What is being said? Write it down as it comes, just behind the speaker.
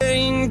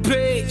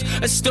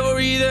a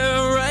story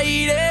they're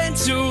writing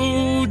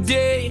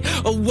today,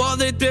 a wall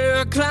that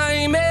they're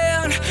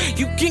climbing.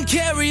 You can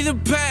carry the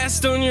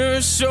past on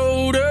your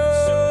shoulders.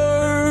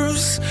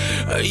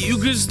 You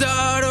can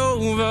start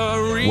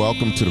over.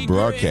 Welcome to the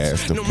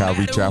broadcast of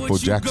Calvary Chapel,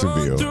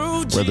 Jacksonville,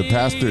 where the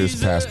pastor is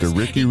Pastor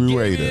Ricky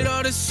Rueda.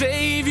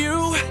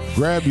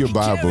 Grab your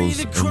Bibles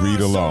and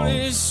read along.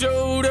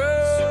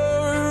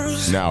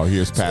 Now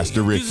here's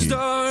Pastor Ricky.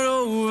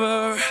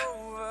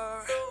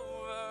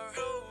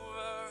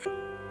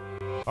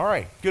 All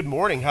right, good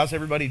morning. How's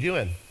everybody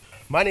doing?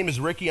 My name is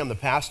Ricky. I'm the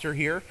pastor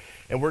here,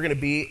 and we're going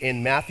to be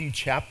in Matthew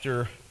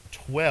chapter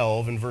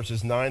 12 and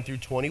verses 9 through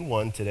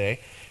 21 today.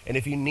 And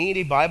if you need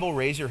a Bible,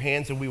 raise your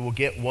hands and we will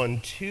get one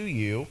to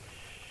you.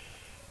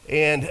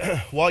 And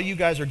while you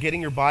guys are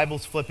getting your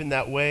Bibles, flipping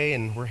that way,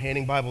 and we're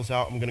handing Bibles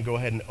out, I'm going to go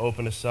ahead and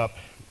open us up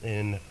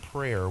in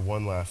prayer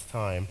one last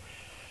time.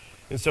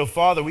 And so,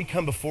 Father, we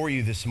come before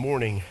you this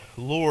morning.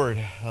 Lord,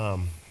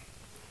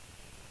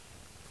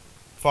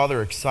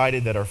 Father,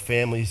 excited that our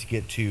families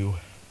get to,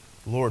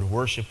 Lord,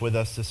 worship with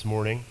us this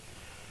morning.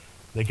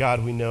 That,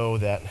 God, we know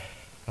that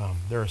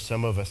there are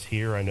some of us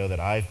here. I know that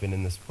I've been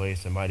in this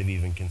place. I might have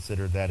even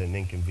considered that an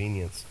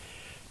inconvenience.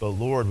 But,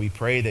 Lord, we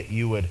pray that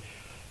you would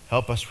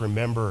help us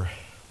remember,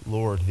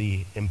 Lord,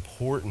 the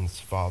importance,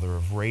 Father,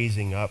 of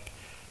raising up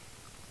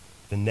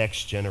the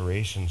next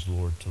generations,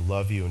 Lord, to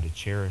love you and to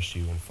cherish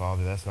you. And,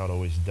 Father, that's not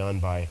always done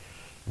by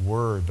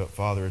word, but,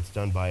 Father, it's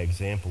done by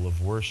example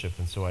of worship.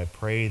 And so I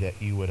pray that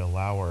you would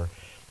allow our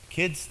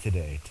kids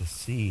today to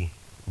see,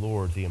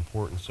 Lord, the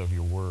importance of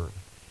your word.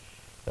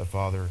 That,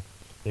 Father,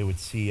 they would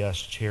see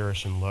us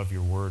cherish and love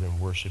your word and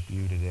worship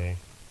you today.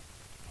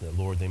 That,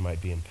 Lord, they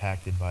might be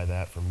impacted by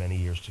that for many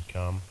years to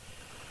come.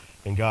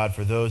 And God,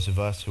 for those of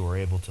us who are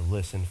able to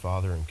listen,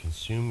 Father, and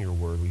consume your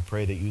word, we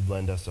pray that you'd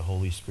lend us the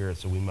Holy Spirit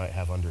so we might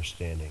have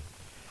understanding.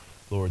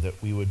 Lord,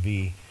 that we would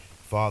be,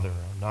 Father,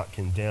 not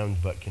condemned,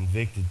 but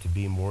convicted to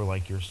be more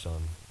like your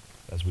Son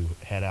as we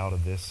head out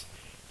of this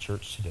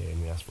church today.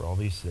 And we ask for all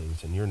these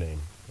things in your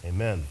name.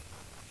 Amen.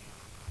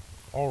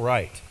 All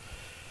right.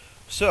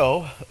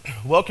 So,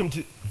 welcome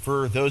to,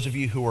 for those of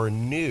you who are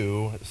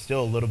new,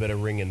 still a little bit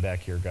of ringing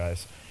back here,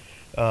 guys.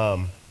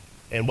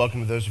 And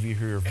welcome to those of you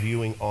who are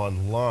viewing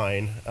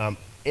online.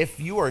 If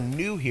you are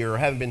new here or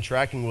haven't been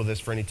tracking with us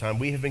for any time,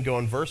 we have been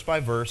going verse by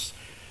verse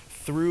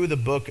through the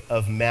book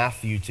of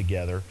Matthew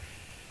together.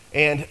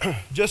 And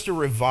just a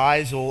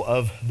revisal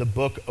of the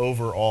book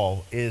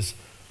overall is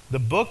the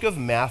book of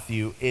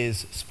Matthew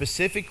is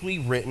specifically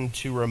written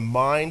to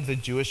remind the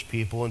Jewish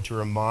people and to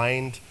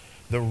remind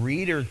the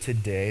reader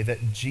today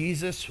that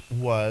Jesus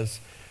was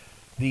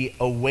the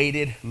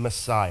awaited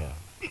Messiah.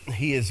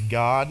 He is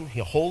God,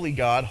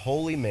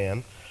 holy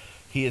man.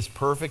 He is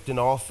perfect in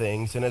all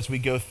things. And as we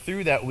go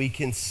through that, we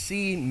can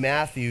see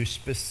Matthew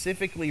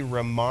specifically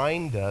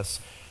remind us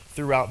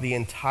throughout the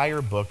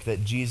entire book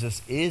that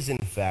Jesus is in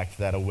fact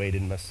that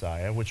awaited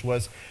Messiah, which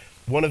was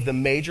one of the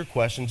major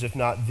questions, if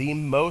not the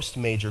most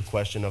major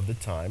question of the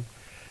time.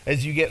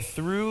 As you get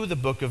through the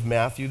book of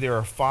Matthew, there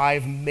are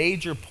 5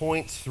 major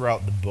points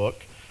throughout the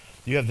book.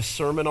 You have the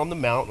Sermon on the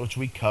Mount, which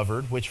we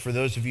covered, which for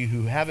those of you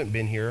who haven't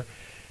been here,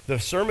 the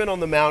Sermon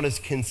on the Mount is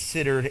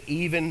considered,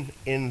 even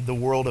in the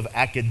world of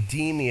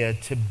academia,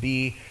 to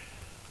be,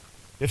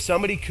 if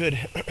somebody could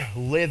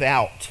live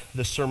out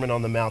the Sermon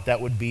on the Mount, that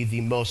would be the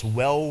most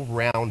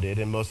well-rounded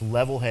and most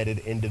level-headed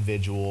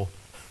individual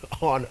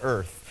on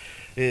earth.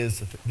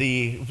 Is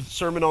the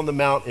Sermon on the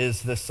Mount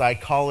is the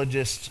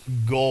psychologist's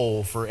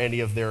goal for any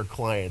of their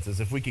clients.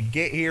 Is if we could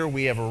get here,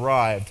 we have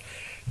arrived.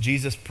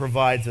 Jesus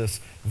provides us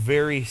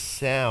very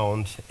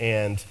sound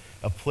and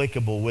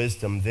applicable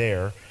wisdom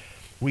there.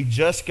 We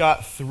just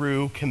got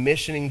through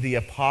commissioning the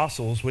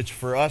apostles, which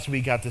for us,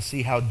 we got to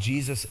see how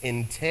Jesus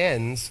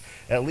intends,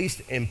 at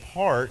least in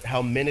part,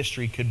 how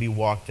ministry could be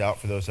walked out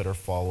for those that are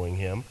following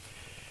him.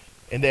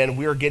 And then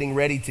we're getting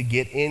ready to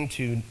get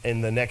into,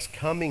 in the next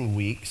coming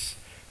weeks,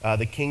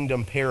 the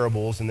kingdom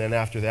parables, and then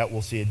after that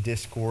we'll see a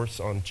discourse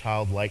on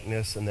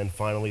childlikeness, and then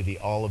finally the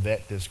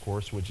Olivet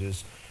discourse, which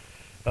is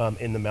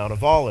in the Mount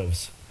of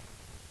Olives.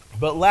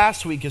 But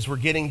last week, as we're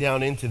getting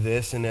down into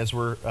this, and as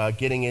we're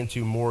getting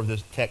into more of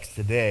this text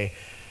today,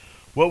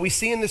 what we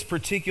see in this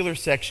particular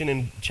section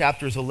in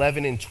chapters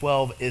 11 and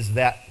 12 is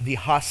that the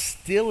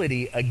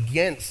hostility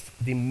against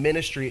the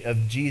ministry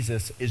of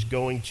Jesus is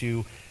going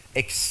to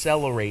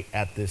accelerate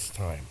at this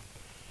time.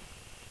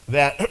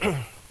 That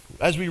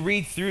as we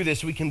read through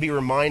this, we can be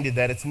reminded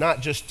that it's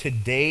not just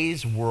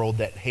today's world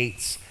that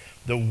hates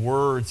the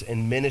words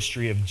and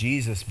ministry of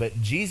Jesus, but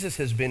Jesus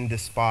has been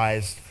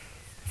despised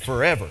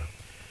forever.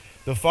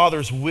 The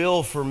Father's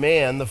will for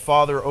man, the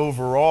Father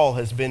overall,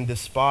 has been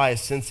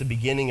despised since the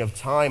beginning of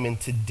time. And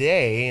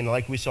today, and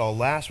like we saw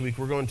last week,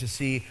 we're going to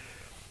see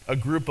a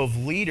group of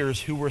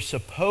leaders who were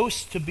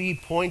supposed to be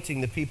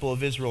pointing the people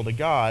of Israel to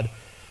God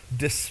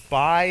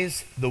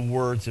despise the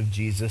words of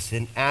Jesus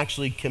and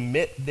actually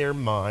commit their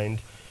mind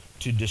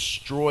to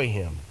destroy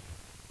him.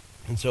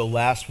 And so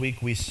last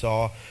week we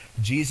saw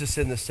Jesus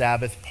in the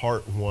Sabbath,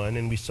 part 1,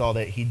 and we saw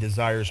that he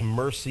desires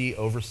mercy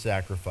over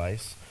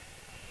sacrifice.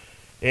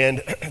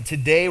 And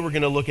today we're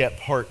going to look at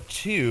part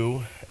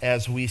 2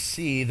 as we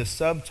see the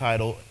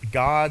subtitle,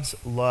 God's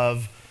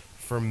Love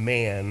for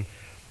Man,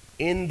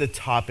 in the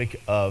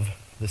topic of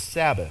the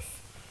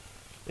Sabbath.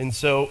 And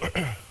so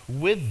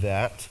with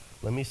that,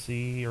 let me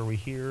see, are we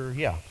here?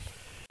 Yeah.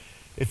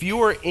 If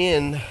you are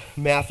in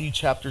Matthew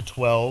chapter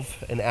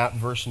 12 and at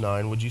verse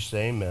 9, would you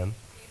say amen?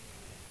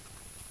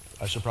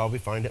 I should probably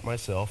find it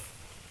myself.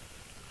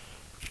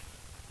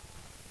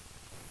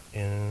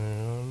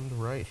 And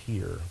right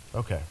here.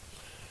 Okay.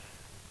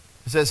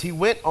 It says, he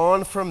went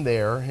on from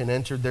there and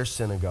entered their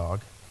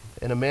synagogue,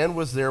 and a man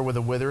was there with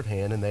a withered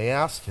hand, and they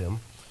asked him,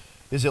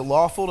 is it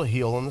lawful to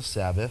heal on the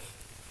Sabbath?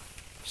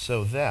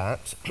 So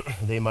that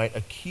they might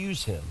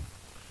accuse him.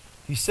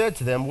 He said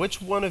to them,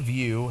 which one of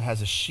you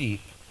has a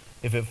sheep,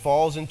 if it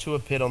falls into a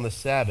pit on the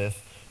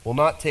Sabbath, will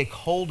not take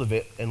hold of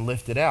it and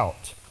lift it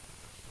out?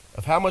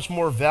 Of how much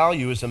more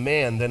value is a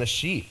man than a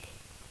sheep?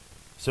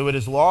 So it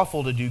is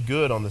lawful to do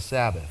good on the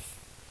Sabbath.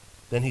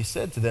 Then he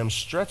said to them,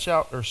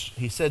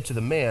 he said to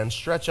the man,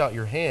 stretch out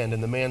your hand,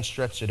 and the man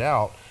stretched it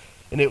out,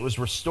 and it was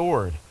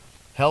restored,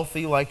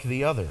 healthy like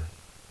the other.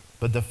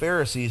 But the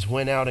Pharisees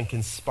went out and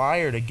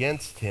conspired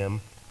against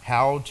him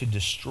how to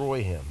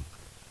destroy him.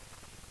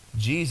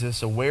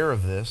 Jesus, aware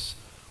of this,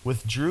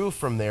 withdrew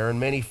from there, and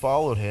many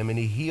followed him, and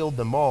he healed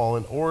them all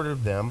and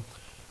ordered them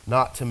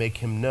not to make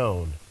him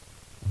known.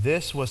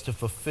 This was to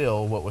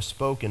fulfill what was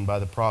spoken by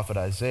the prophet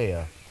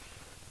Isaiah.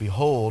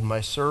 Behold,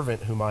 my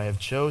servant whom I have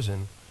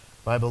chosen,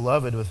 my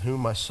beloved with whom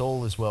my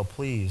soul is well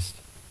pleased.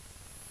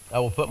 I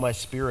will put my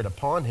spirit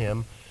upon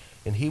him,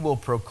 and he will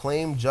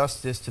proclaim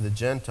justice to the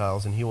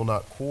Gentiles, and he will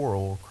not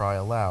quarrel or cry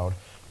aloud,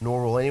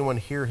 nor will anyone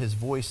hear his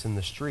voice in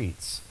the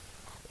streets.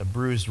 A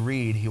bruised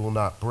reed he will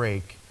not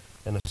break,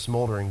 and a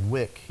smoldering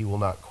wick he will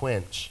not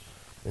quench,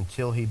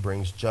 until he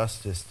brings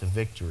justice to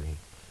victory.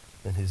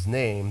 In his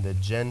name the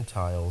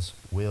Gentiles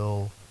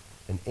will,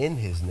 and in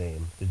his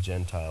name the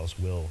Gentiles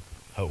will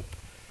hope.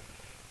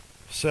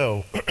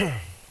 So,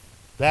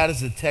 that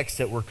is the text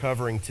that we're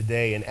covering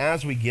today. And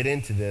as we get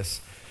into this,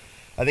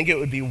 I think it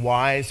would be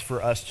wise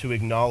for us to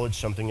acknowledge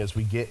something as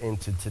we get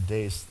into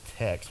today's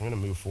text. I'm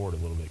going to move forward a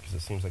little bit because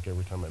it seems like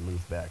every time I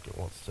move back, it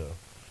wants to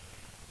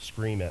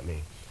scream at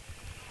me.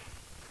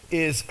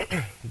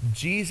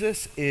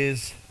 Jesus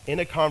is in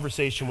a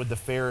conversation with the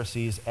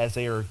Pharisees as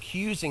they are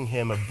accusing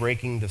him of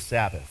breaking the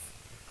Sabbath.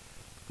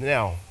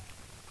 Now,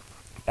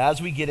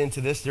 as we get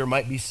into this, there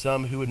might be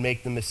some who would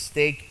make the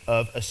mistake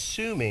of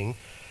assuming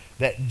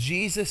that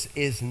Jesus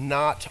is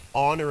not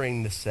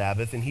honoring the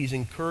Sabbath, and he's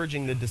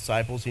encouraging the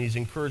disciples and he's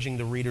encouraging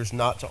the readers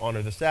not to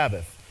honor the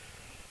Sabbath.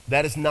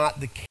 That is not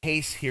the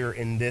case here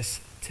in this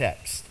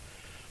text.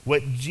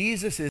 What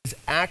Jesus is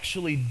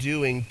actually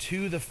doing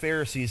to the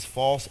Pharisees'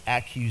 false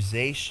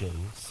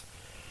accusations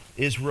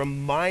is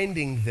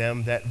reminding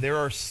them that there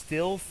are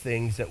still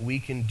things that we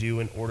can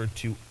do in order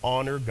to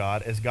honor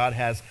God, as God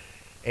has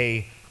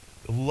a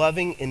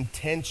loving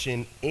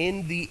intention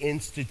in the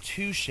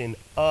institution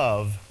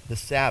of the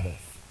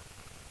Sabbath.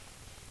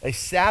 A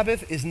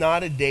Sabbath is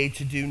not a day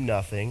to do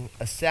nothing.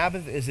 A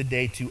Sabbath is a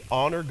day to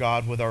honor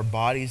God with our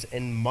bodies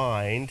and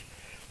mind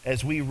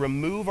as we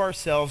remove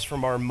ourselves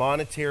from our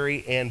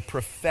monetary and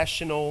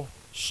professional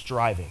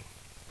striving.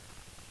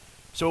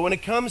 So when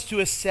it comes to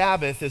a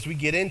Sabbath, as we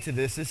get into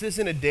this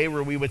isn't a day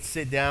where we would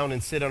sit down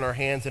and sit on our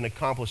hands and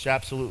accomplish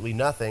absolutely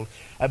nothing.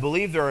 I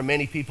believe there are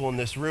many people in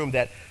this room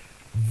that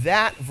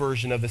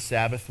version of the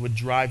Sabbath would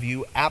drive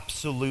you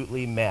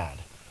absolutely mad.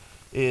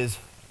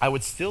 I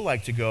would still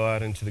like to go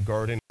out into the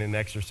garden and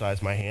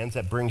exercise my hands.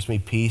 That brings me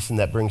peace and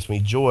that brings me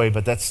joy,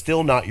 but that's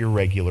still not your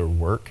regular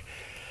work.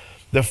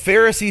 The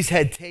Pharisees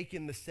had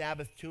taken the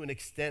Sabbath to an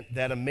extent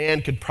that a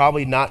man could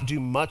probably not do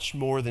much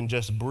more than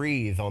just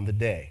breathe on the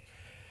day.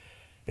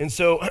 And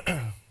so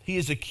they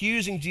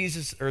accuse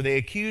Jesus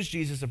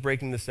of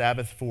breaking the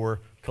Sabbath for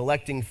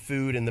collecting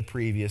food in the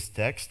previous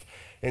text.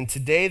 And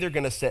today they're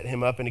going to set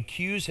him up and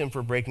accuse him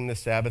for breaking the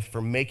Sabbath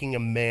for making a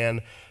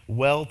man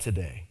well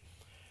today.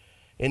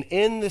 And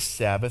in this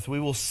Sabbath, we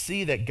will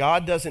see that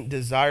God doesn't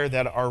desire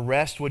that our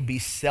rest would be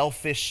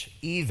selfish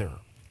either.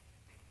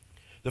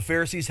 The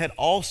Pharisees had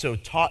also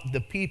taught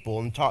the people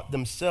and taught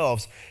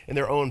themselves in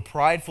their own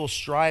prideful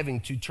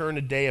striving to turn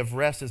a day of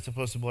rest that's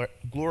supposed to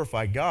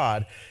glorify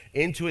God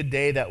into a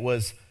day that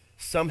was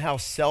somehow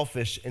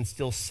selfish and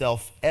still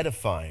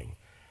self-edifying.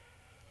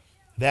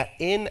 That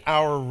in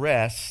our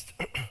rest,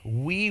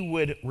 we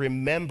would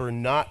remember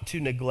not to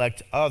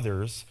neglect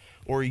others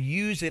or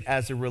use it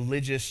as a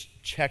religious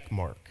check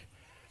mark.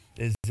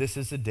 This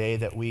is a day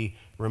that we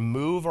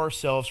remove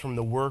ourselves from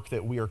the work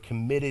that we are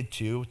committed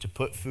to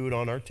put food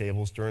on our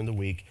tables during the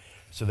week,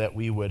 so that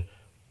we would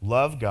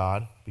love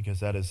God, because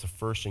that is the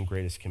first and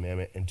greatest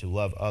commandment, and to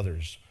love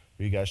others.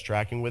 Are you guys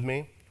tracking with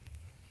me?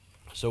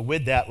 So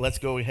with that, let's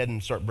go ahead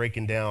and start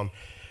breaking down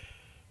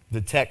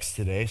the text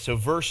today. So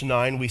verse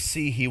 9, we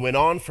see he went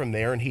on from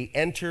there and he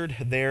entered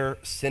their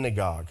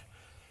synagogue.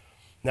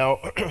 Now,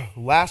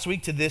 last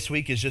week to this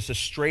week is just a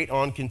straight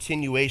on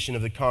continuation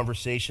of the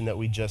conversation that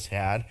we just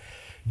had.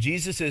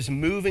 Jesus is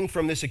moving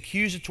from this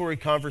accusatory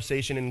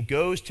conversation and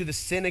goes to the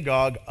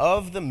synagogue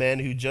of the men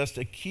who just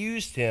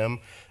accused him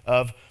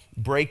of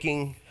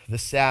breaking the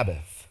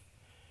Sabbath.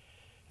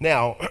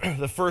 Now,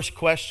 the first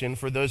question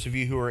for those of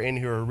you who are in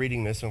here or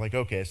reading this and like,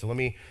 okay, so let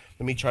me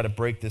try to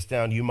break this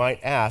down. You might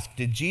ask,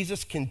 did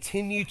Jesus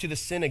continue to the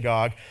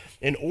synagogue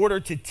in order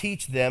to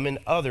teach them and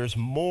others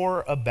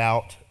more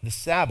about the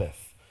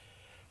Sabbath?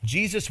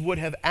 Jesus would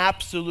have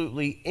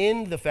absolutely,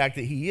 in the fact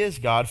that he is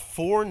God,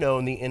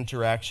 foreknown the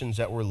interactions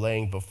that were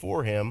laying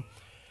before him.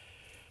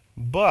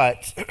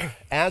 But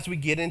as we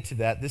get into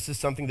that, this is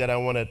something that I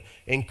want to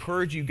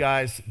encourage you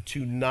guys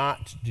to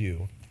not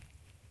do,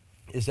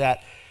 is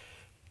that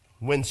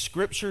when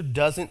Scripture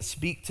doesn't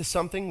speak to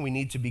something, we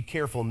need to be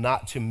careful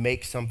not to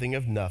make something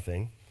of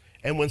nothing.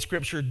 And when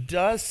Scripture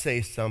does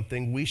say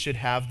something, we should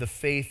have the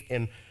faith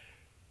and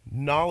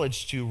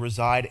knowledge to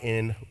reside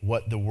in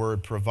what the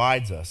Word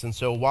provides us. And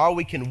so while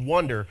we can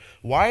wonder,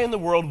 why in the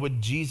world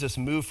would Jesus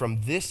move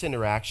from this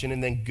interaction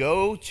and then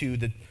go to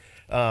the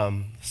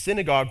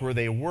synagogue where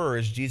they were?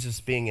 Is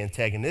Jesus being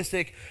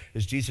antagonistic?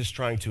 Is Jesus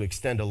trying to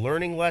extend a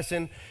learning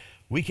lesson?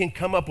 We can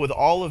come up with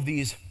all of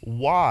these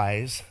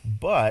whys,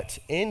 but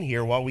in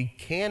here, while we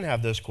can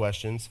have those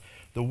questions,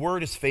 the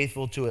Word is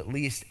faithful to at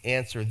least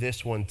answer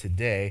this one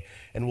today,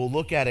 and we'll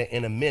look at it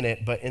in a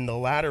minute, but in the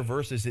latter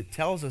verses, it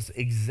tells us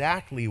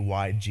exactly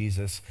why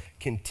Jesus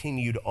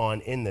continued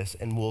on in this,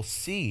 and we'll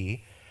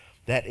see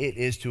that it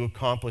is to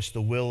accomplish the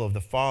will of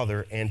the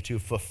Father and to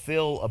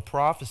fulfill a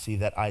prophecy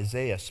that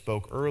Isaiah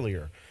spoke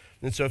earlier.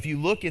 And so if you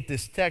look at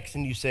this text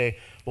and you say,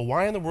 well,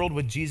 why in the world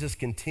would Jesus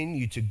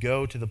continue to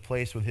go to the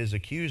place with his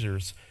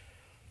accusers?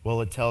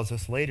 Well, it tells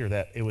us later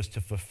that it was to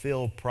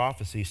fulfill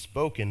prophecy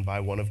spoken by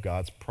one of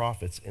God's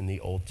prophets in the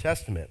Old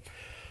Testament.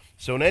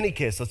 So in any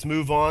case, let's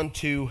move on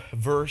to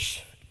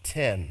verse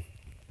 10.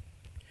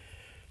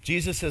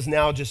 Jesus has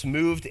now just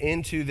moved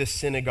into the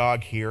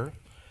synagogue here.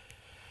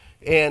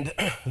 And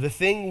the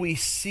thing we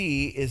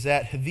see is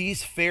that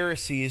these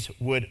Pharisees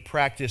would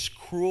practice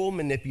cruel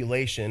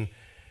manipulation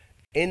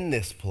in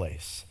this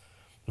place.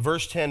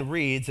 Verse 10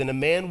 reads, "And a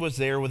man was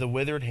there with a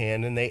withered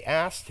hand, and they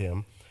asked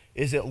him,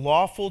 'Is it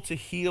lawful to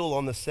heal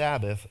on the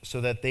Sabbath?'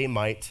 so that they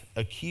might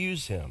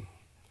accuse him."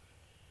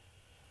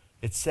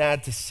 It's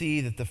sad to see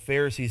that the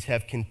Pharisees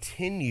have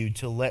continued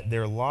to let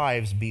their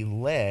lives be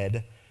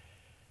led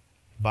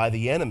by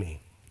the enemy.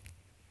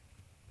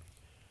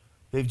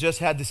 They've just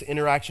had this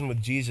interaction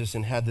with Jesus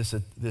and had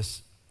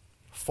this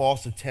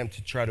false attempt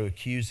to try to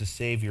accuse the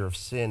Savior of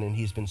sin, and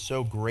he's been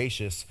so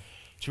gracious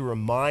to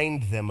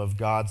remind them of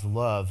God's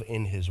love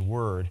in his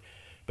word.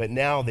 But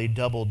now they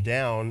double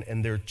down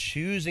and they're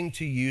choosing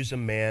to use a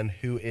man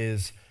who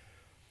is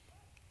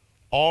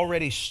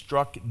already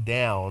struck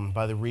down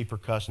by the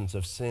repercussions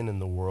of sin in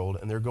the world,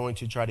 and they're going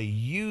to try to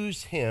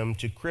use him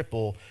to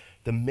cripple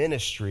the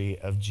ministry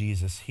of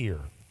Jesus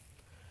here.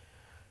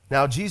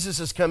 Now,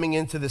 Jesus is coming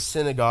into the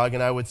synagogue,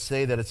 and I would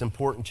say that it's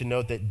important to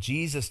note that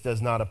Jesus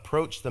does not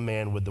approach the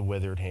man with the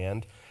withered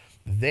hand.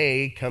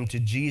 They come to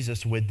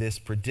Jesus with this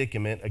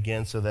predicament,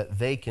 again, so that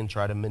they can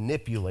try to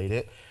manipulate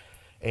it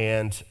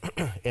and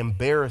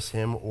embarrass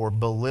him or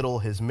belittle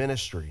his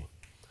ministry.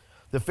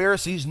 The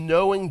Pharisees,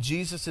 knowing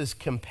Jesus'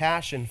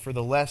 compassion for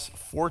the less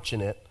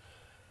fortunate,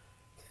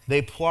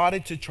 they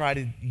plotted to try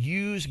to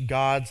use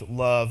God's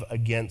love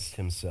against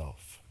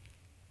himself.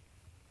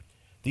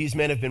 These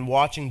men have been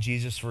watching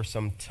Jesus for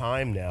some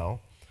time now,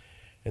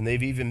 and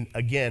they've even,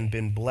 again,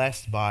 been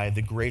blessed by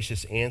the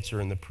gracious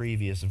answer in the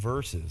previous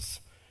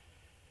verses.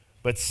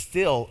 But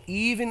still,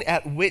 even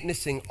at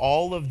witnessing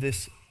all of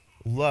this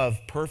love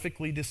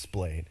perfectly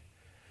displayed,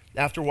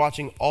 after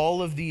watching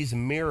all of these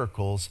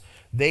miracles,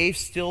 they've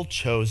still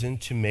chosen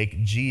to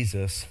make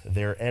Jesus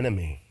their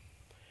enemy.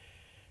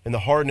 In the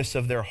hardness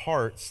of their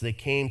hearts, they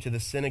came to the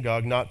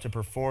synagogue not to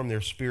perform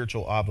their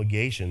spiritual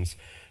obligations,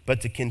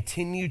 but to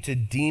continue to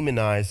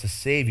demonize the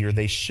Savior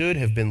they should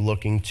have been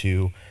looking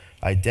to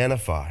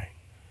identify.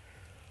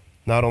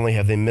 Not only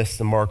have they missed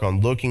the mark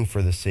on looking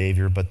for the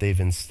Savior, but they've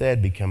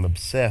instead become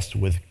obsessed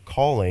with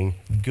calling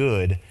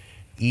good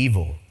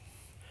evil.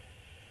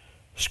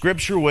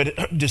 Scripture would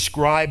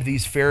describe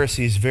these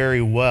Pharisees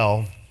very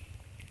well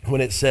when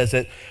it says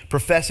that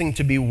professing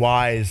to be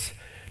wise,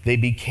 they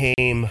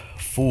became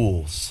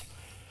fools.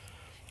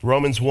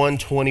 Romans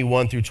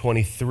 1:21 through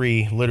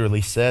 23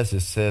 literally says,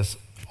 it says,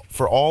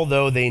 "For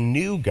although they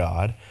knew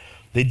God,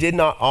 they did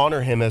not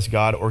honor him as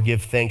God or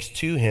give thanks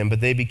to him, but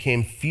they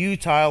became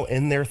futile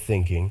in their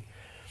thinking,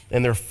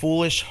 and their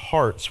foolish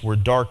hearts were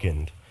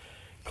darkened.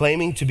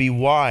 Claiming to be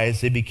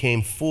wise, they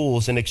became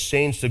fools and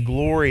exchanged the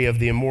glory of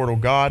the immortal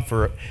God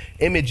for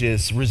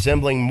images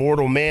resembling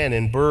mortal man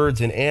and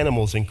birds and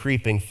animals and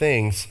creeping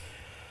things."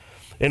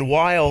 And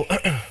while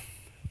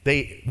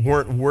they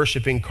weren't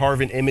worshiping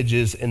carven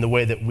images in the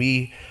way that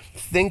we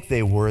think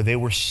they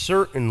were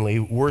certainly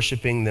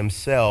worshiping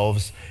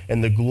themselves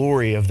and the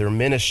glory of their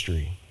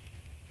ministry.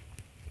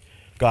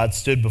 God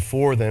stood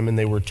before them, and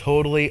they were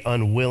totally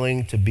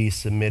unwilling to be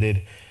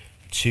submitted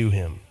to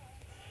him.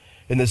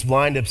 In this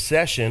blind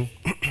obsession,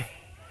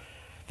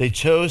 They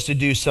chose to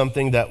do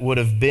something that would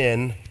have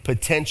been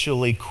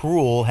potentially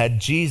cruel had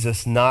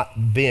Jesus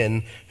not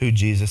been who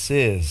Jesus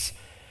is.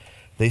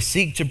 They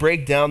seek to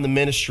break down the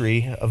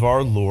ministry of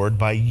our Lord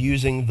by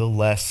using the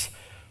less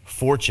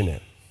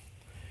fortunate.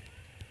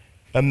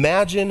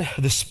 Imagine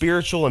the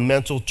spiritual and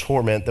mental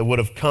torment that would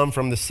have come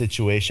from the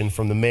situation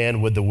from the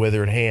man with the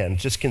withered hand.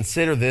 Just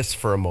consider this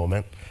for a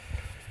moment.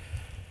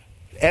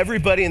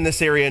 Everybody in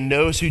this area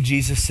knows who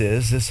Jesus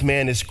is. This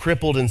man is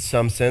crippled in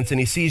some sense,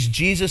 and he sees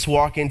Jesus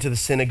walk into the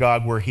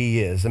synagogue where he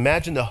is.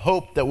 Imagine the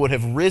hope that would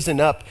have risen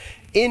up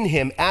in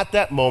him at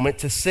that moment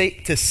to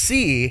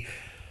see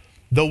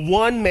the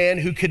one man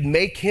who could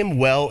make him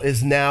well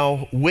is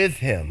now with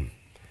him.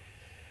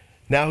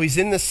 Now he's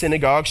in the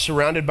synagogue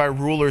surrounded by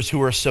rulers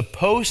who are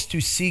supposed to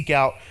seek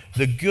out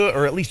the good,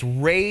 or at least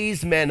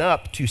raise men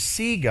up to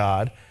see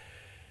God.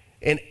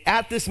 And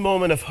at this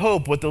moment of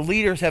hope, what the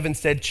leaders have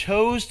instead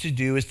chose to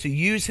do is to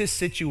use his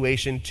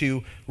situation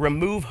to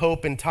remove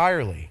hope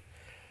entirely.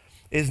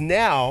 Is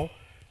now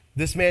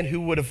this man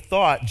who would have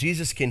thought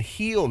Jesus can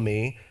heal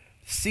me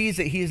sees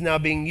that he is now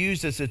being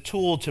used as a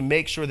tool to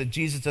make sure that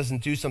Jesus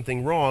doesn't do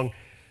something wrong.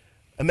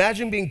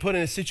 Imagine being put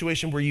in a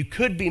situation where you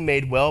could be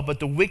made well, but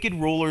the wicked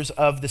rulers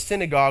of the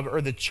synagogue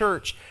or the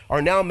church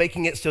are now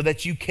making it so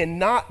that you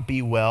cannot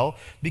be well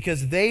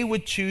because they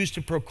would choose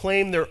to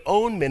proclaim their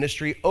own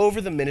ministry over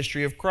the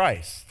ministry of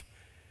Christ.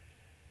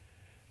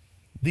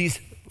 These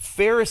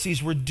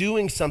Pharisees were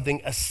doing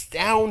something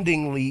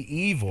astoundingly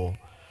evil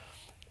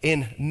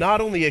in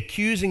not only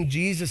accusing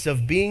Jesus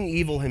of being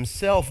evil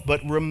himself,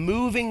 but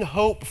removing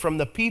hope from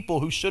the people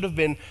who should have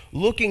been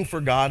looking for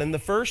God in the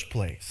first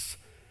place.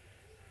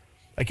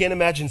 I can't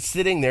imagine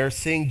sitting there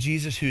seeing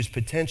Jesus who's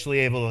potentially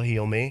able to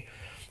heal me,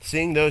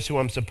 seeing those who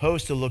I'm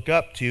supposed to look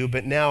up to,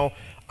 but now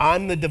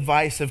I'm the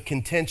device of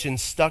contention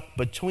stuck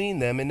between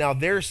them, and now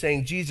they're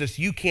saying, Jesus,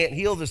 you can't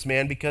heal this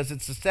man because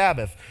it's the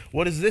Sabbath.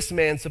 What is this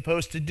man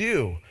supposed to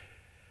do?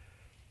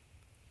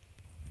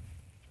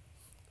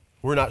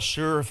 We're not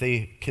sure if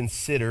they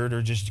considered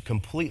or just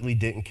completely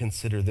didn't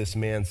consider this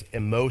man's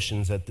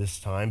emotions at this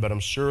time, but I'm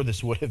sure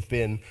this would have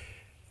been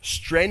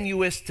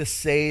strenuous to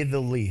say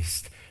the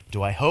least.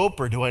 Do I hope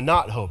or do I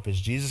not hope?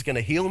 Is Jesus going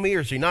to heal me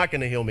or is he not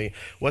going to heal me?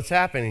 What's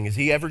happening? Is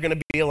he ever going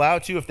to be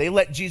allowed to? If they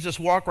let Jesus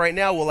walk right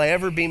now, will I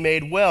ever be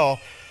made well?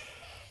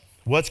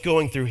 What's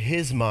going through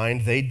his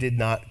mind? They did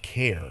not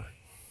care.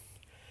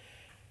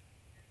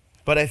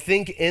 But I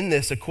think in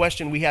this, a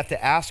question we have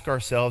to ask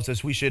ourselves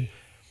is we should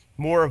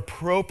more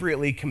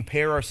appropriately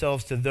compare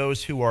ourselves to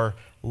those who are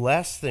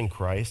less than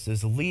Christ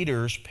as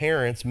leaders,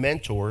 parents,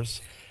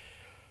 mentors.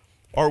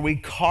 Are we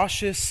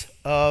cautious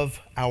of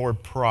our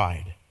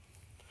pride?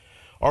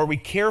 Are we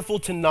careful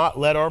to not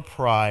let our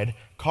pride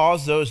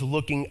cause those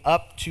looking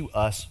up to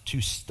us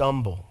to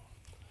stumble?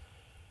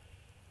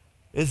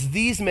 As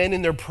these men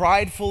in their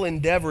prideful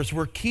endeavors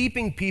were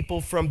keeping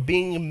people from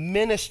being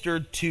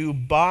ministered to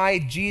by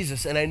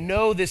Jesus. And I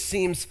know this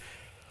seems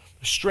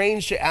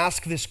strange to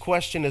ask this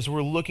question as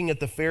we're looking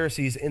at the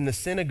Pharisees in the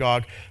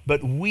synagogue,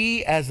 but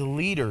we as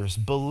leaders,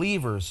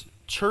 believers,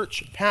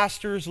 church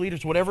pastors,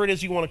 leaders, whatever it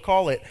is you want to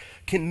call it,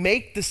 can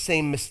make the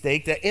same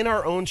mistake that in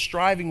our own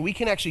striving, we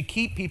can actually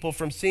keep people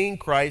from seeing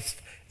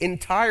Christ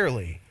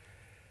entirely.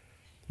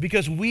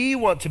 Because we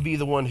want to be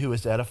the one who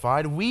is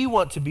edified. We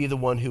want to be the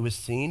one who is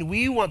seen.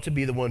 We want to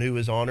be the one who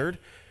is honored.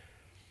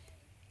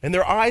 And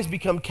their eyes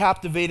become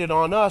captivated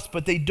on us,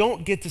 but they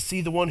don't get to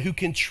see the one who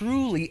can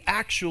truly,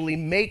 actually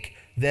make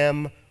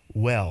them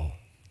well.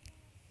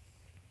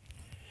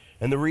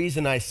 And the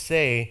reason I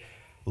say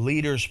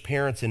leaders,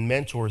 parents, and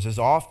mentors is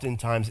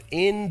oftentimes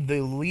in the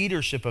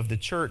leadership of the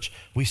church,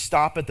 we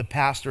stop at the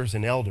pastors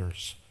and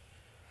elders.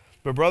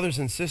 But brothers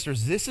and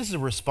sisters, this is a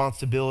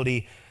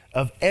responsibility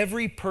of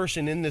every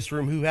person in this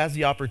room who has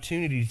the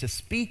opportunity to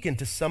speak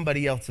into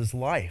somebody else's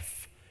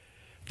life.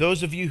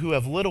 Those of you who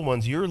have little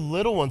ones, your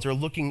little ones are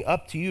looking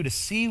up to you to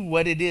see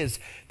what it is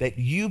that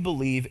you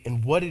believe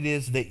and what it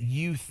is that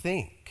you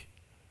think.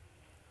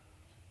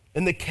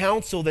 And the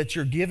counsel that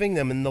you're giving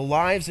them and the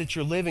lives that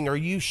you're living, are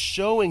you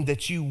showing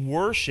that you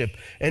worship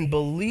and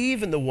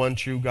believe in the one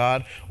true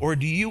God, or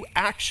do you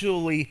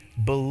actually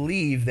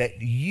believe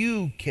that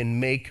you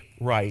can make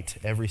right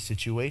every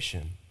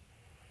situation?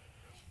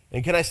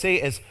 And can I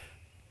say, as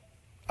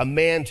a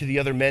man to the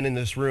other men in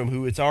this room,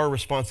 who it's our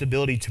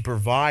responsibility to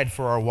provide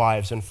for our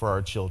wives and for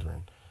our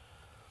children,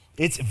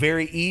 it's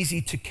very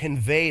easy to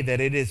convey that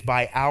it is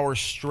by our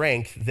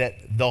strength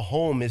that the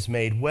home is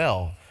made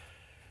well.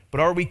 But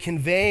are we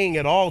conveying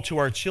at all to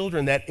our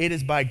children that it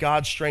is by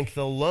God's strength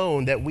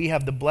alone that we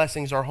have the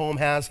blessings our home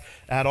has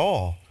at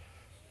all?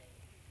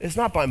 It's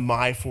not by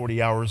my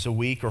 40 hours a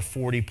week or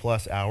 40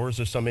 plus hours.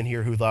 There's some in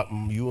here who thought,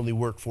 you only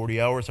work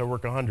 40 hours, I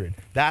work 100.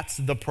 That's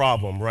the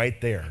problem right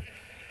there.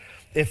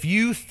 If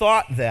you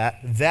thought that,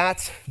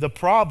 that's the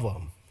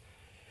problem.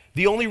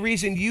 The only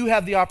reason you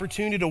have the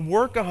opportunity to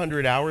work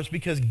 100 hours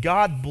because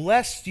God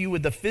blessed you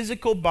with the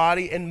physical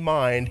body and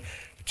mind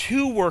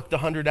to work the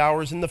 100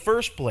 hours in the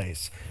first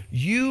place.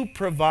 You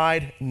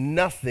provide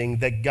nothing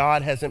that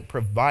God hasn't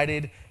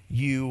provided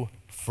you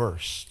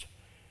first.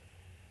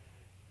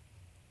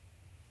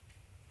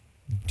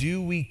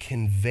 do we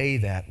convey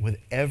that with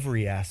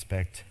every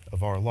aspect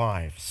of our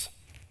lives?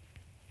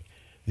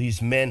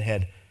 These men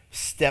had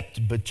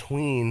stepped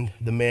between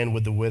the man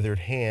with the withered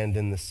hand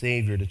and the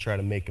Savior to try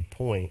to make a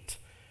point.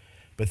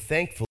 But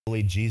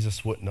thankfully,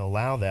 Jesus wouldn't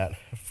allow that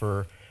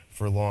for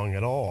long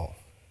at all.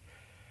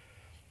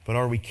 But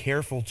are we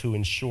careful to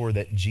ensure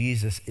that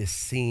Jesus is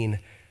seen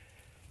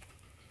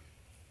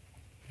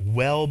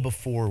well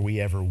before we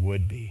ever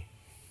would be?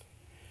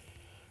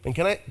 And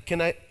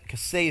can I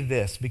say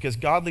this? Because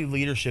godly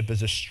leadership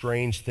is a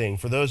strange thing.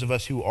 For those of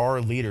us who are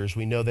leaders,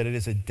 we know that it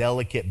is a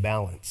delicate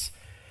balance.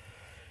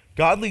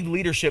 Godly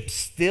leadership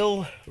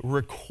still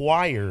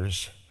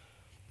requires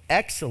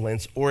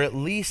excellence, or at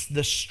least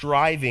the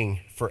striving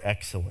for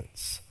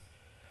excellence.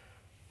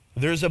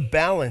 There's a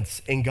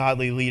balance in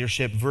godly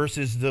leadership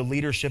versus the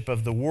leadership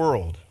of the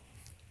world.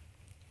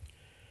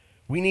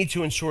 We need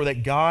to ensure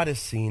that God is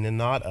seen and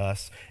not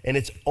us, and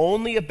it's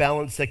only a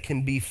balance that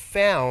can be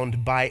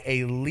found by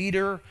a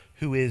leader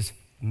who is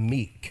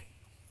meek.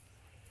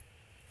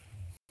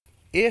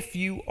 If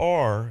you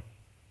are,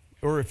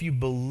 or if you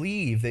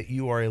believe that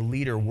you are a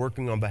leader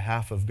working on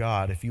behalf of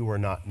God, if you are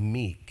not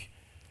meek,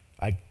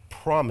 I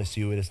promise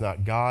you it is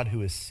not God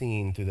who is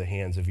seen through the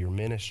hands of your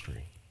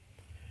ministry.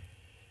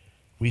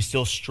 We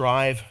still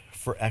strive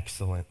for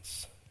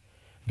excellence.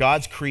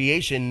 God's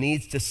creation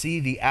needs to see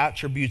the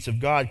attributes of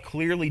God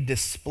clearly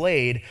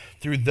displayed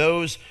through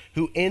those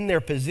who in their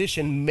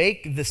position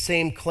make the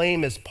same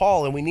claim as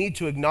Paul. And we need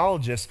to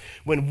acknowledge this.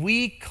 When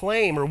we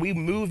claim or we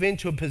move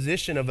into a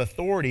position of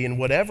authority in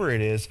whatever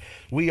it is,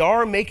 we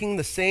are making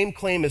the same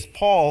claim as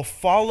Paul: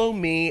 follow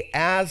me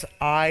as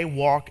I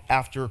walk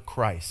after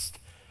Christ.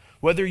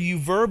 Whether you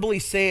verbally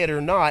say it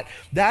or not,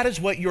 that is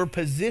what your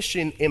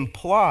position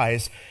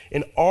implies.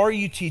 And are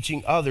you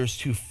teaching others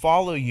to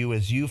follow you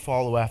as you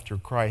follow after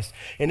Christ?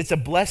 And it's a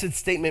blessed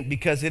statement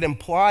because it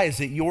implies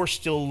that you're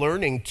still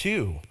learning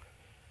too.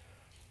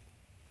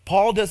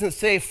 Paul doesn't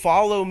say,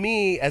 follow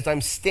me as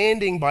I'm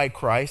standing by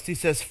Christ. He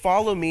says,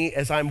 follow me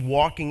as I'm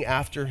walking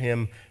after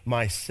him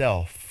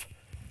myself.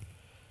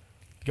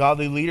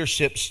 Godly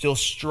leadership still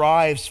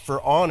strives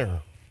for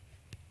honor.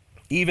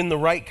 Even the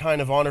right kind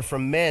of honor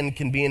from men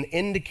can be an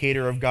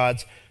indicator of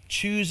God's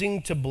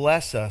choosing to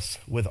bless us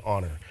with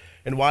honor.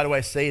 And why do I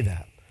say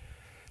that?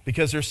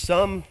 Because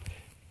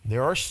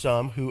there are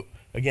some who,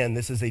 again,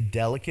 this is a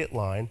delicate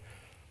line,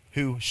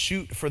 who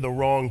shoot for the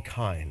wrong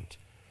kind,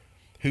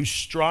 who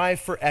strive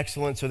for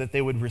excellence so that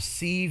they would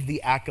receive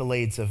the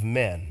accolades of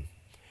men.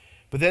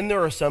 But then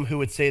there are some who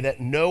would say that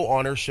no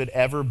honor should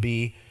ever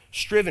be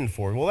striven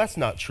for. Well, that's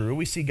not true.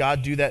 We see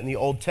God do that in the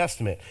Old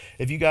Testament.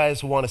 If you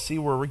guys want to see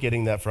where we're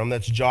getting that from,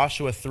 that's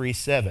Joshua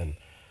 3:7.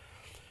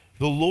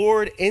 The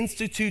Lord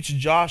institutes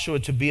Joshua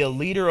to be a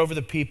leader over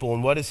the people.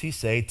 And what does he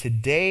say?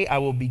 Today I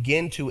will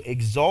begin to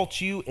exalt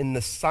you in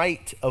the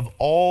sight of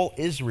all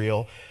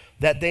Israel,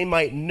 that they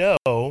might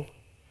know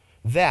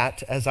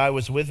that as I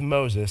was with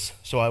Moses,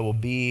 so I will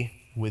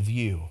be with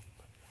you.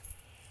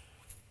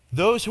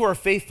 Those who are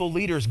faithful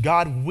leaders,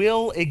 God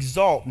will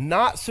exalt,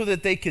 not so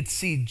that they could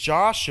see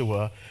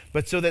Joshua,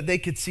 but so that they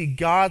could see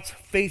God's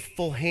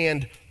faithful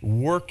hand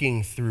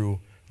working through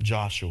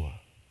Joshua.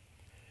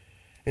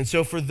 And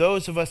so for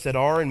those of us that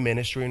are in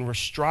ministry and we're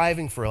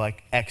striving for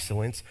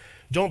excellence,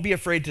 don't be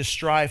afraid to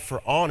strive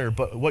for honor,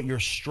 but what you're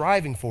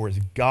striving for is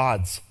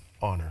God's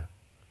honor,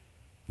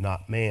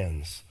 not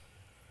man's.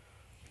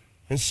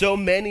 And so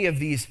many of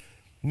these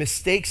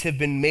mistakes have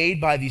been made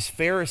by these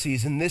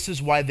Pharisees, and this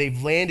is why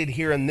they've landed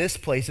here in this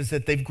place, is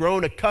that they've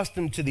grown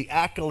accustomed to the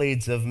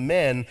accolades of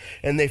men,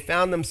 and they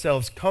found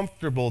themselves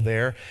comfortable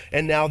there,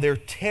 and now they're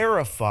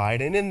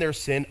terrified and in their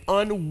sin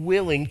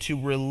unwilling to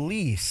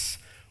release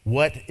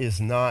what is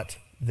not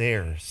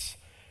theirs.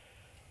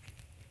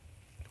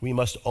 We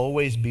must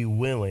always be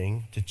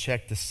willing to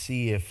check to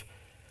see if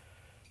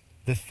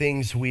the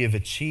things we have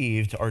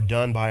achieved are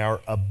done by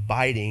our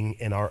abiding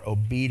and our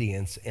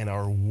obedience and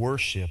our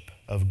worship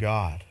of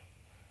God.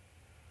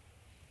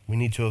 We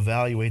need to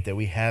evaluate that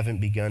we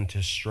haven't begun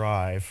to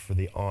strive for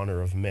the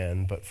honor of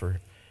men, but for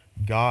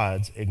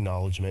God's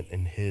acknowledgement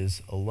and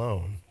his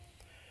alone.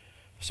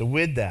 So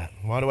with that,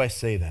 why do I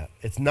say that?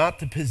 It's not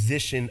the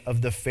position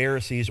of the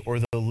Pharisees or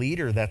the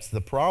leader that's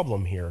the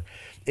problem here.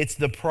 It's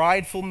the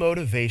prideful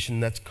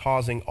motivation that's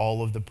causing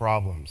all of the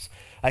problems.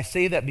 I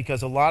say that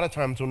because a lot of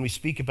times when we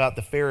speak about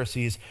the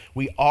Pharisees,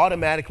 we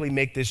automatically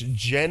make this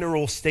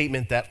general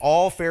statement that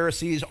all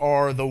Pharisees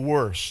are the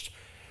worst.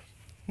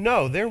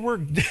 No, there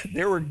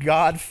were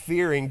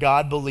God-fearing,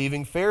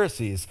 God-believing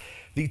Pharisees.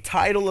 The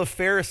title of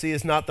Pharisee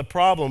is not the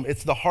problem.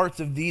 It's the hearts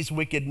of these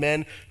wicked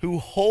men who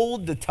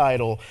hold the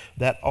title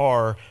that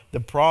are the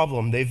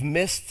problem. They've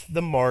missed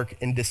the mark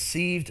and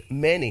deceived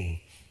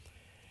many.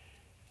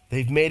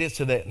 They've made it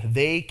so that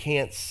they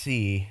can't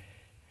see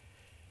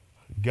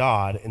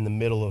God in the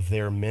middle of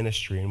their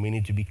ministry, and we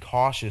need to be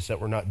cautious that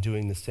we're not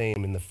doing the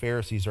same, and the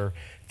Pharisees are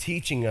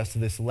teaching us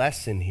this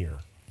lesson here.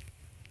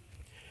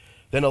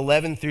 Then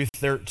 11 through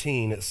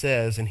 13, it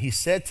says, and he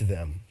said to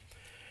them,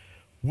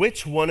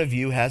 which one of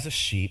you has a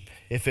sheep,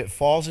 if it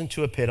falls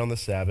into a pit on the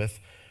Sabbath,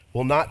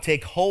 will not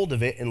take hold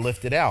of it and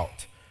lift it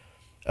out.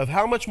 Of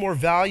how much more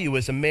value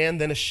is a man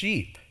than a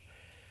sheep?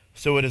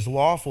 So it is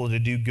lawful to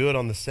do good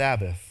on the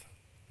Sabbath.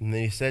 And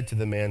then he said to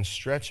the man,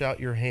 stretch out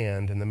your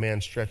hand. And the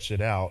man stretched it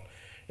out,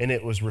 and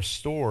it was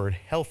restored,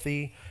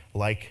 healthy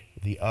like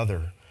the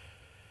other.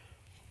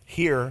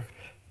 Here,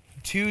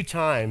 2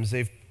 times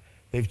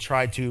they've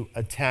tried to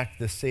attack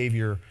the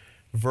Savior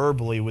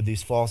verbally with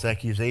these false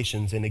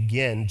accusations. And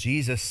again,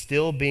 Jesus,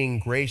 still being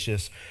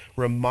gracious,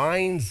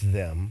 reminds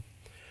them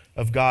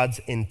of God's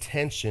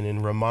intention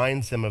and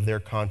reminds them of their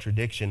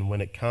contradiction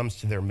when it comes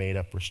to their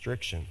made-up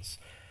restrictions.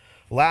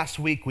 Last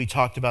week, we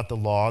talked about the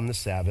law and the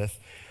Sabbath,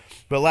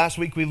 but last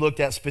week we looked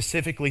at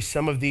specifically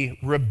some of the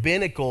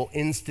rabbinical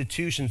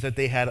institutions that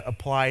they had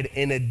applied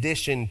in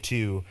addition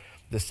to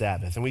the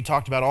Sabbath. And we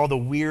talked about all the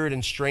weird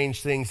and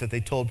strange things that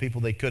they told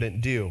people they couldn't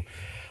do.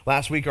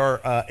 Last week,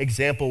 our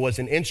example was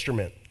an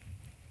instrument.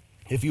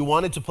 If you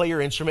wanted to play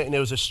your instrument and it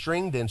was a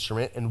stringed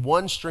instrument and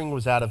one string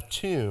was out of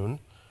tune,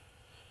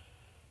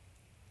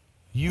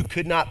 you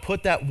could not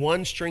put that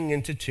one string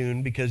into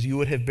tune because you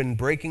would have been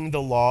breaking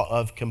the law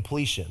of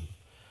completion.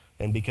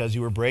 And because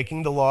you were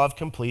breaking the law of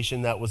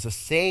completion, that was the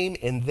same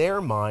in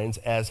their minds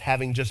as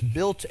having just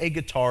built a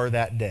guitar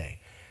that day.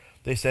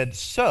 They said,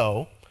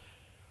 so,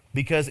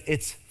 because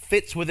it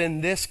fits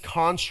within this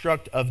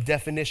construct of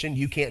definition,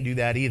 you can't do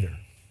that either.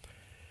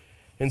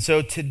 And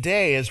so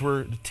today, as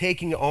we're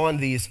taking on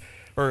these,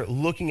 or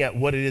looking at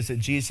what it is that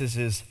Jesus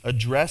is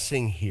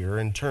addressing here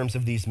in terms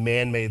of these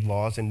man-made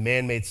laws and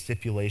man-made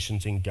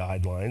stipulations and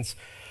guidelines,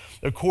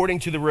 according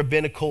to the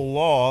rabbinical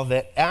law,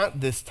 that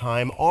at this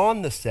time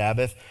on the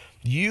Sabbath,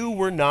 you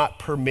were not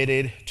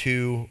permitted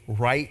to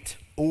write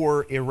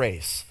or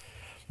erase.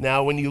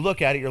 Now, when you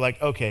look at it, you're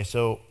like, okay,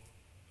 so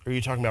are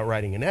you talking about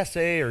writing an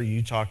essay? Are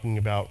you talking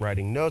about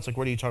writing notes? Like,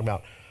 what are you talking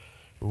about?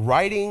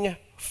 Writing,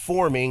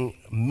 forming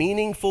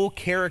meaningful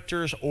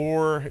characters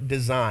or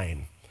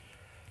design.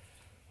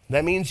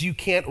 That means you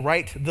can't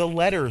write the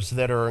letters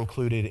that are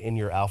included in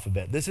your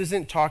alphabet. This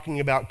isn't talking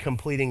about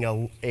completing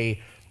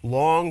a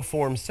long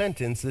form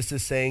sentence. This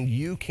is saying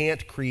you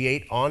can't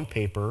create on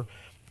paper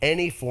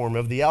any form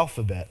of the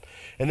alphabet.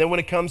 And then when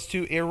it comes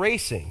to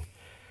erasing,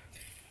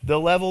 the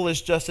level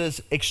is just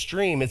as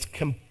extreme. It's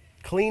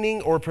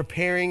cleaning or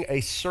preparing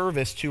a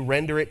service to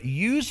render it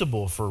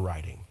usable for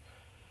writing.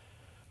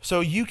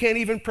 So you can't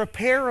even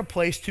prepare a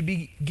place to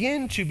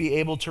begin to be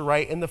able to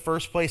write in the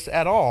first place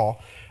at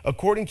all.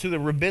 According to the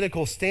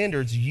rabbinical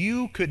standards,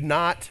 you could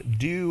not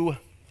do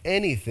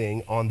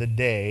anything on the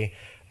day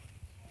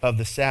of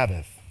the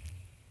Sabbath.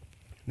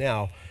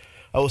 Now,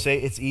 I will say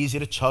it's easy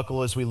to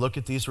chuckle as we look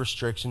at these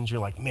restrictions. You're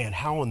like, man,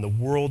 how in the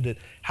world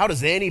how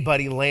does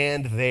anybody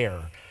land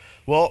there?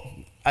 Well,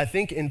 I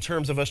think in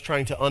terms of us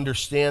trying to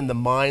understand the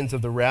minds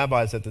of the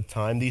rabbis at the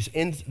time,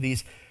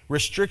 these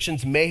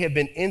restrictions may have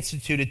been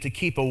instituted to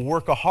keep a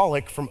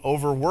workaholic from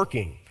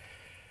overworking.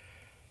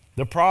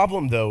 The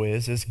problem, though,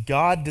 is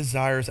God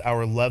desires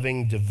our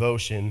loving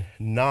devotion,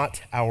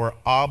 not our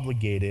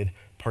obligated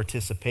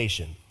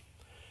participation.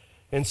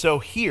 And so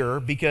here,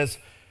 because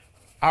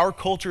our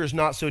culture is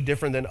not so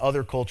different than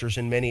other cultures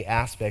in many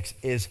aspects,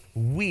 is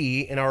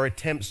we, in our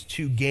attempts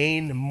to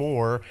gain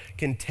more,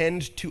 can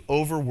tend to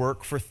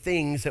overwork for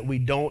things that we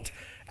don't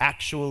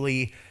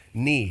actually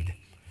need.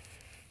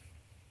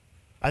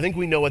 I think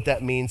we know what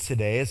that means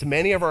today, as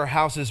many of our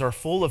houses are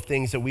full of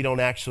things that we don't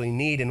actually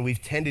need, and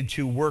we've tended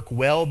to work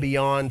well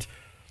beyond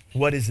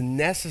what is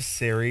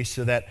necessary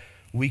so that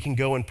we can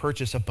go and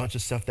purchase a bunch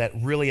of stuff that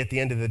really, at the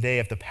end of the day,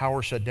 if the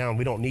power shut down,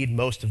 we don't need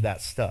most of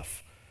that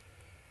stuff.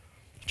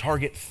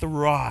 Target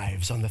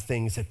thrives on the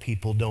things that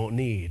people don't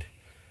need.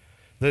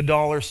 The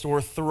dollar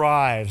store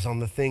thrives on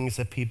the things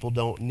that people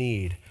don't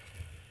need.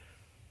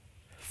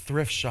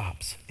 Thrift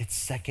shops, it's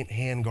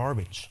secondhand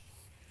garbage.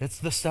 It's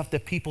the stuff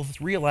that people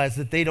realize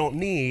that they don't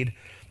need,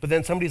 but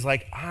then somebody's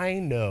like, I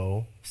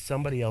know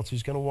somebody else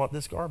who's going to want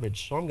this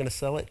garbage, so I'm going to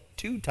sell it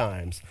 2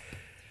 times.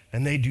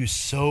 And they do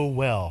so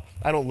well.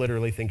 I don't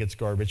literally think it's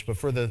garbage, but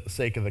for the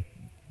sake of the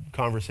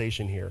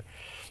conversation here,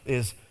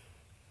 is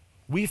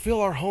we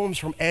fill our homes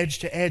from edge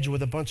to edge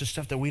with a bunch of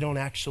stuff that we don't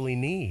actually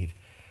need.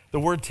 The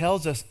word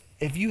tells us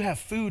if you have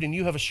food and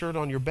you have a shirt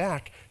on your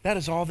back, that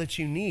is all that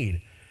you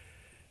need.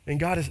 And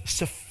God is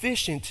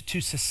sufficient to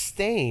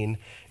sustain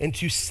and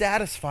to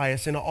satisfy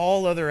us in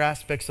all other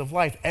aspects of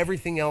life.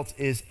 Everything else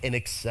is an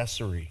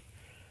accessory.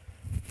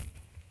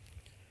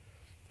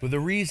 But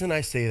the reason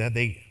I say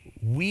that,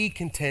 we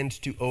can tend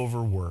to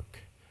overwork.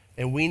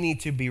 And we need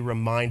to be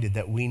reminded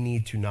that we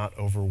need to not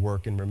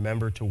overwork and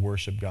remember to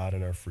worship God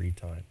in our free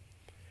time.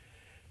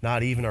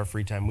 Not even our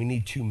free time. We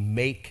need to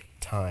make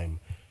time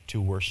to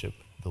worship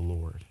the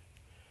Lord.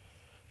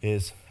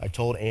 I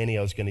told Annie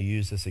I was going to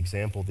use this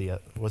example.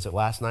 Was it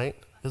last night?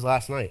 It was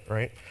last night,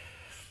 right?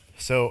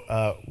 So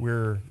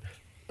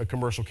a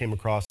commercial came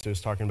across. It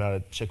was talking about a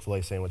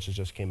Chick-fil-A sandwich that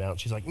just came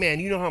out. She's like, man,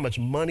 you know how much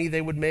money they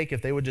would make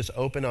if they would just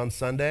open on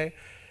Sunday?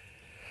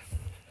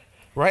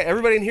 Right?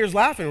 Everybody in here is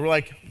laughing. We're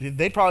like,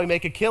 they'd probably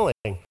make a killing.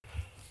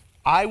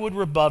 I would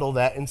rebuttal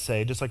that and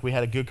say, just like we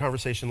had a good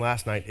conversation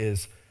last night,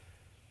 is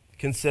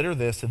consider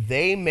this,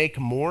 they make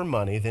more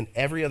money than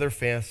every other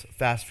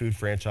fast food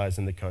franchise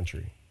in the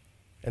country,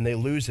 and they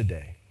lose a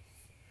day.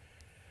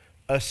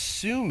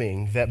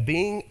 Assuming that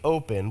being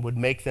open would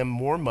make them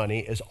more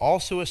money is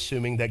also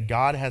assuming that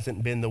God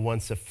hasn't been the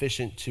one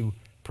sufficient to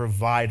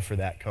provide for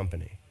that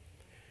company.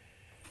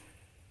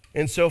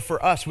 And so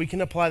for us, we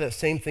can apply that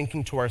same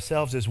thinking to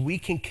ourselves as we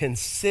can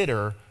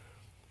consider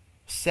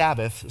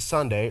Sabbath,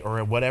 Sunday,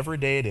 or whatever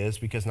day it is,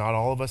 because not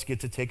all of us get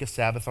to take a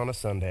Sabbath on a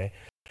Sunday.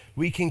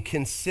 We can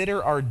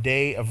consider our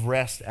day of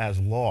rest as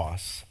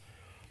loss,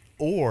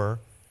 or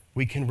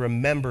we can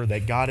remember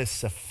that God is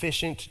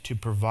sufficient to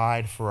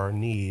provide for our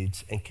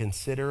needs and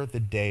consider the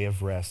day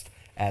of rest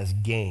as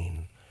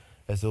gain,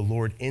 as the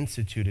Lord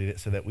instituted it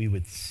so that we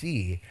would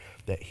see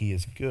that he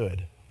is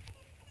good.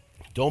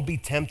 Don't be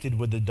tempted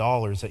with the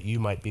dollars that you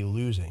might be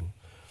losing.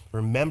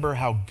 Remember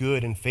how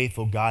good and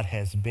faithful God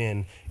has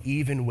been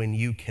even when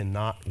you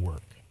cannot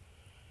work.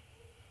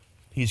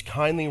 He's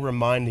kindly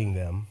reminding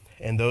them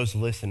and those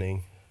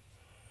listening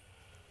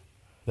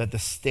that the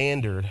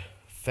standard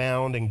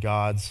found in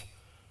God's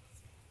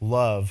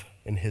love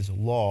and his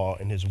law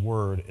and his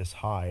word is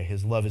high.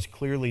 His love is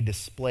clearly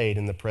displayed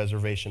in the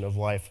preservation of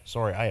life.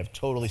 Sorry, I have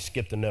totally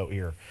skipped a note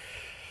here.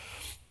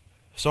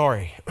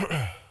 Sorry.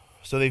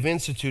 So they've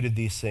instituted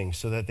these things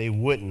so that they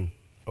wouldn't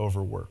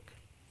overwork.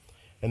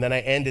 And then I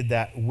ended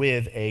that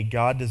with a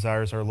God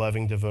desires our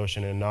loving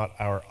devotion and not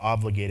our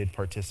obligated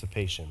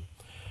participation.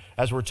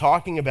 As we're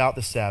talking about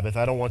the Sabbath,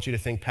 I don't want you to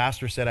think,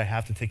 Pastor said I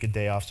have to take a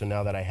day off, so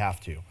now that I have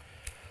to.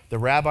 The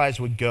rabbis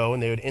would go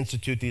and they would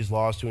institute these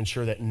laws to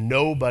ensure that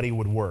nobody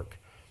would work.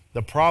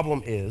 The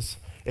problem is,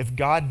 if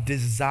God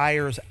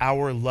desires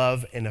our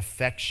love and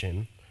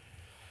affection,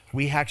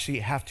 we actually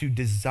have to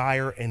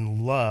desire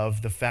and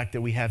love the fact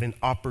that we have an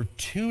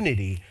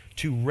opportunity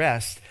to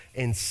rest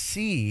and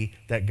see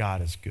that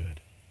God is good.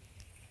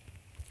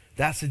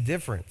 That's the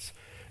difference.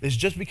 It's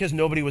just because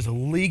nobody was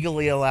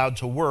legally allowed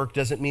to work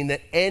doesn't mean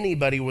that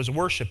anybody was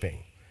worshiping.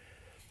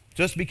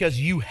 Just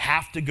because you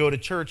have to go to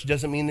church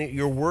doesn't mean that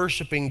you're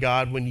worshiping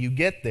God when you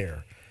get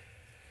there.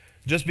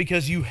 Just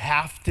because you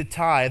have to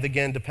tithe,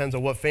 again, depends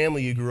on what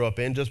family you grew up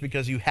in, just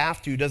because you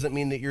have to doesn't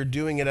mean that you're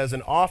doing it as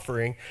an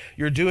offering.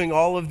 You're doing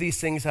all of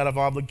these things out of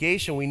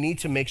obligation. We need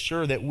to make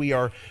sure that we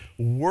are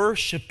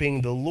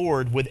worshiping the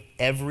Lord with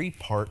every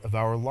part of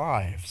our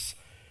lives.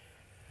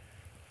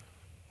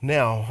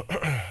 Now,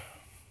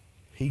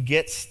 he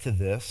gets to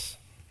this,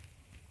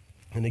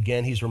 and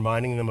again, he's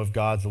reminding them of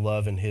God's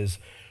love and his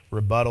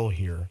rebuttal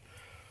here.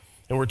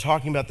 And we're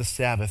talking about the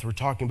Sabbath, we're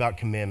talking about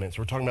commandments,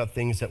 we're talking about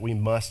things that we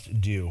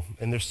must do.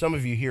 And there's some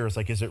of you here, it's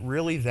like, is it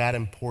really that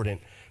important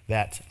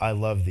that I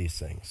love these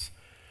things?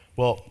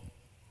 Well,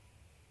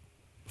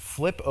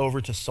 flip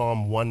over to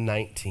Psalm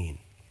 119.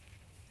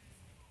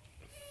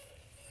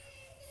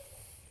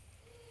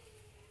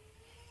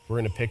 We're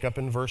going to pick up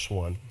in verse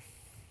 1.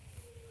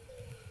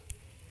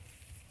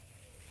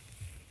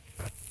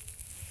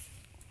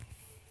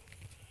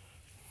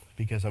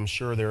 Because I'm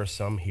sure there are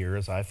some here,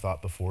 as I've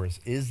thought before,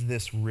 is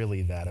this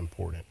really that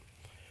important?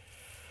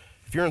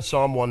 If you're in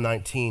Psalm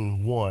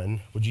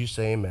 119:1, would you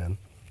say amen?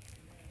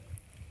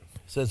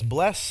 It says,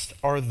 blessed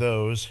are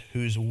those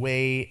whose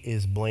way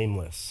is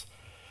blameless,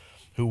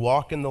 who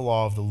walk in the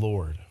law of the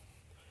Lord.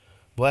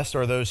 Blessed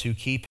are those who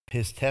keep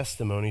his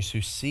testimonies,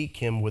 who seek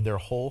him with their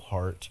whole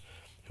heart,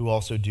 who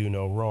also do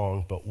no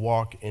wrong, but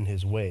walk in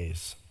his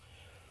ways.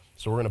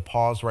 So we're going to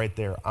pause right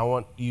there. I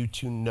want you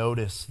to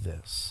notice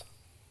this.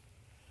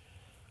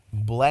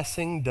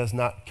 Blessing does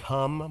not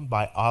come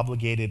by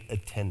obligated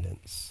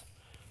attendance.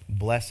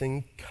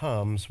 Blessing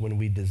comes when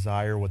we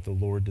desire what the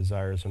Lord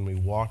desires, when we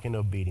walk in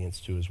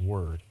obedience to his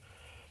word.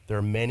 There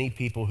are many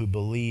people who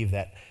believe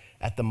that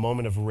at the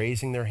moment of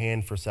raising their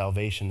hand for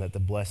salvation that the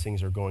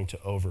blessings are going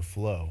to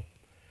overflow.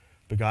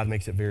 But God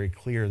makes it very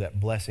clear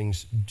that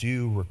blessings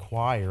do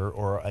require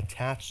or are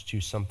attached to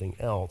something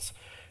else,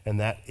 and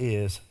that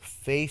is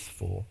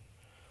faithful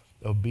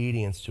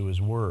obedience to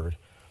his word.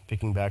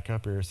 Picking back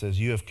up here, it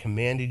says, you have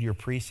commanded your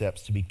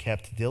precepts to be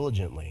kept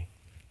diligently.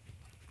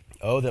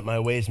 Oh, that my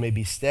ways may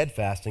be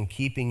steadfast in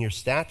keeping your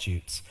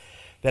statutes,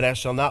 that I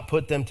shall not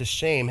put them to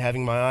shame,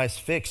 having my eyes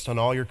fixed on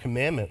all your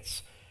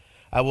commandments.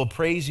 I will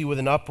praise you with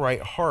an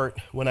upright heart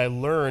when I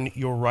learn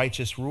your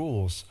righteous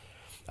rules.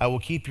 I will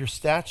keep your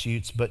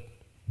statutes, but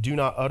do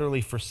not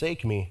utterly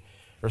forsake me.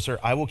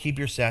 I will keep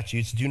your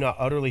statutes, do not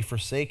utterly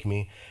forsake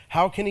me.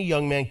 How can a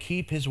young man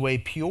keep his way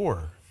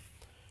pure?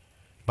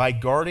 By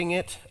guarding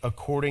it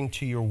according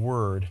to your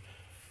word.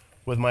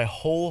 With my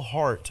whole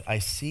heart I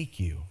seek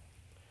you.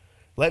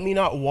 Let me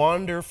not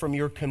wander from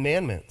your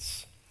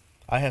commandments.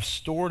 I have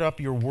stored up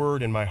your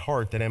word in my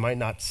heart that I might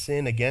not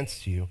sin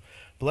against you.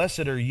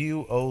 Blessed are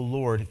you, O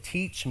Lord.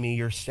 Teach me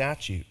your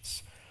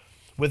statutes.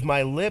 With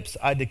my lips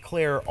I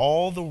declare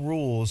all the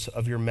rules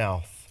of your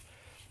mouth.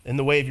 In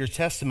the way of your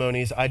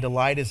testimonies I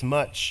delight as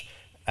much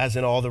as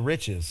in all the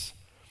riches.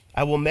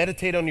 I will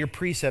meditate on your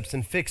precepts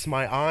and fix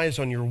my eyes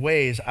on your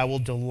ways. I will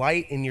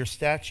delight in your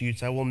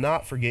statutes. I will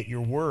not forget your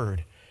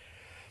word.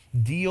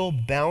 Deal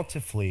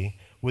bountifully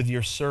with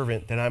your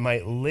servant that I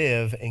might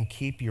live and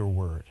keep your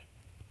word.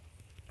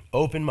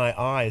 Open my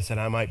eyes that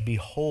I might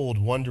behold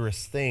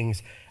wondrous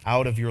things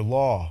out of your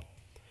law.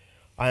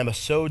 I am a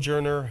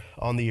sojourner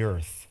on the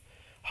earth.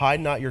 Hide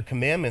not your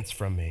commandments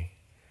from me.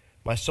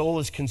 My soul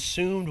is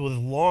consumed with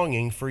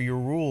longing for your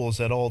rules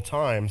at all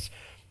times.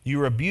 You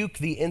rebuke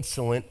the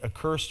insolent,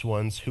 accursed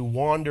ones who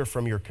wander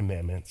from your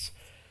commandments.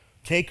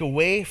 Take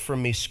away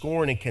from me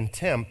scorn and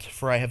contempt,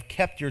 for I have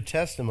kept your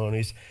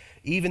testimonies.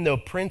 Even though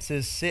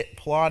princes sit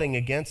plotting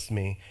against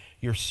me,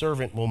 your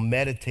servant will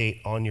meditate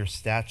on your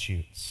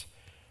statutes.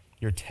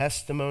 Your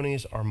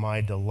testimonies are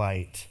my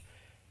delight.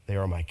 They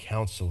are my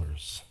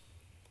counselors.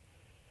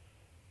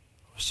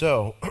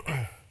 So,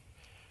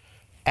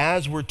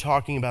 as we're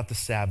talking about the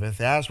Sabbath,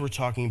 as we're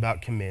talking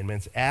about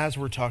commandments, as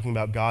we're talking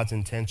about God's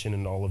intention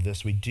in all of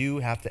this, we do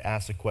have to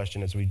ask the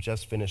question, as we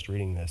just finished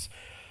reading this,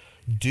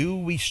 do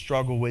we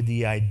struggle with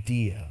the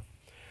idea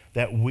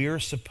that we're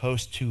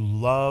supposed to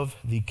love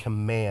the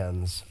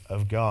commands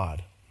of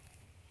God?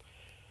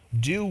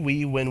 Do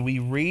we, when we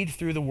read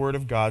through the Word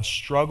of God,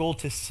 struggle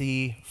to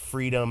see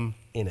freedom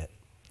in it?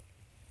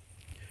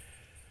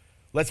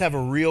 Let's have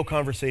a real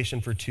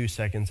conversation for 2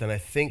 seconds, and I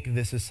think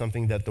this is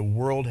something that the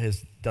world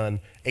has done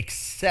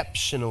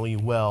exceptionally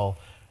well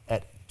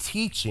at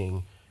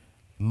teaching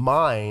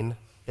mine,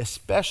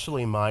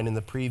 especially mine in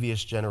the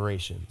previous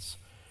generations,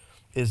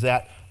 is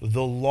that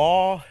the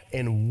law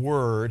and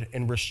word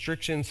and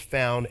restrictions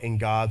found in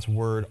God's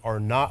word are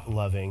not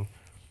loving,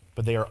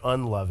 but they are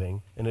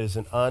unloving, and it is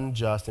an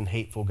unjust and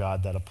hateful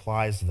God that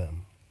applies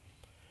them.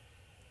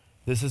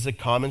 This is a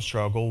common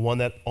struggle, one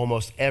that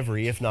almost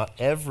every, if not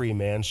every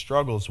man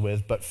struggles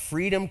with, but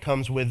freedom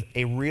comes with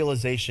a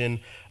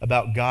realization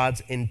about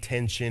God's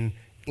intention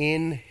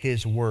in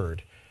his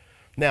word.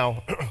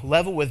 Now,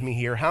 level with me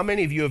here. How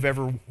many of you have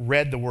ever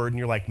read the word and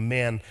you're like,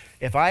 man,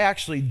 if I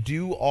actually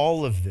do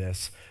all of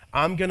this,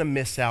 I'm going to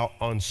miss out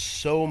on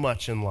so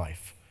much in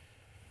life?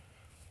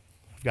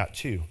 I've got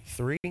 2,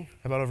 3. How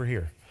about over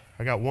here?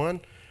 I got 1.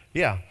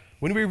 Yeah.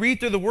 When we read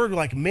through the word, we're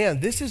like,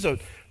 man, this is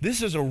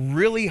a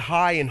really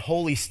high and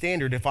holy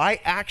standard. If I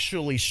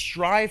actually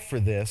strive for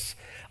this,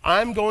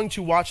 I'm going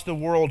to watch the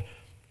world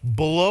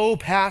blow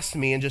past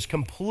me and just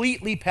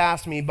completely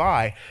pass me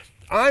by.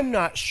 I'm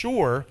not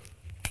sure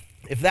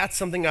if that's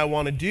something I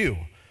want to do.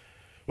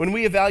 When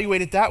we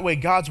evaluate it that way,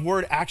 God's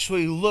word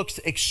actually looks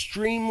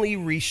extremely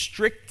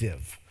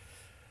restrictive.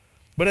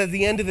 But at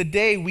the end of the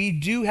day, we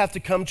do have to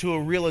come to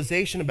a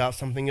realization about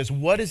something, is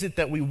what is it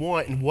that we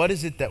want and what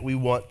is it that we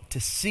want to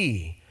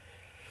see?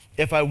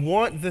 If I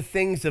want the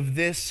things of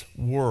this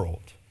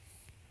world,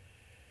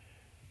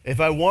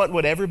 if I want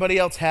what everybody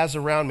else has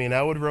around me, and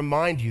I would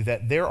remind you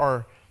that there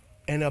are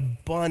an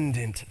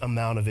abundant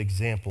amount of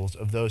examples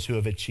of those who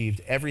have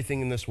achieved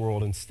everything in this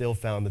world and still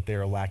found that they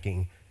are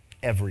lacking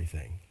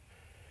everything.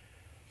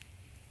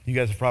 You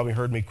guys have probably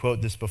heard me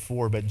quote this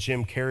before, but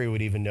Jim Carrey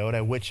would even know it.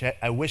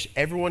 I wish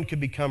everyone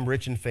could become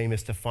rich and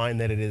famous to find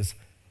that it is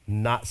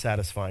not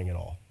satisfying at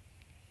all.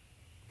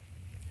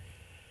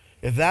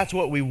 If that's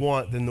what we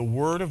want, then the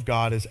Word of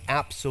God is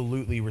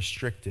absolutely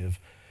restrictive,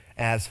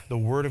 as the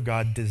Word of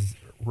God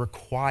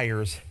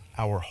requires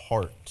our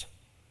heart.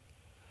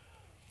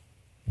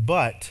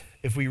 But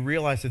if we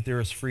realize that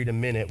there is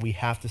freedom in it, we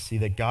have to see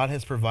that God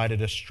has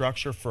provided a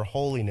structure for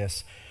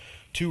holiness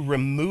to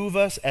remove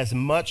us as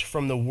much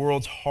from the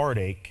world's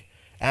heartache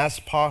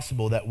as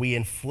possible that we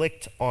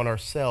inflict on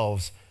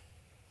ourselves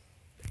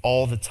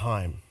all the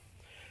time.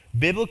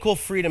 Biblical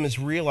freedom is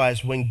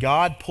realized when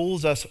God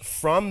pulls us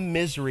from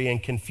misery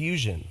and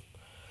confusion.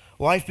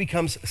 Life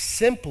becomes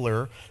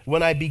simpler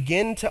when I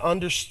begin to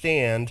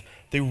understand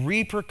the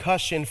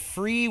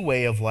repercussion-free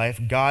way of life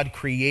God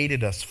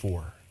created us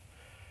for.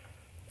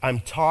 I'm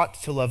taught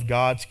to love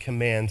God's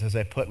commands as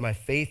I put my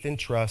faith and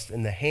trust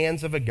in the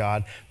hands of a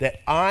God that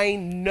I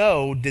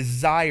know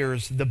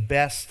desires the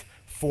best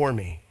for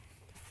me.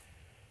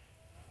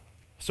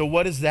 So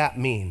what does that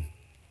mean?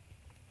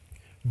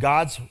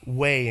 God's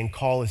way and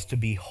call is to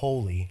be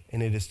holy,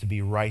 and it is to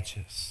be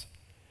righteous.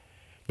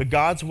 But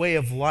God's way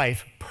of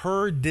life,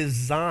 per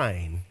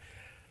design,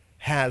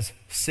 has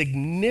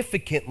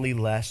significantly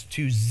less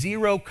to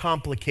zero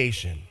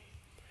complication.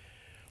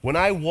 When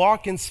I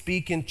walk and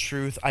speak in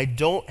truth, I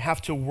don't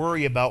have to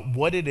worry about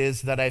what it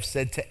is that I've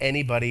said to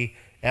anybody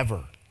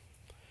ever.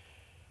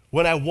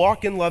 When I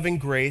walk in loving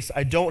grace,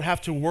 I don't have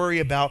to worry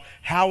about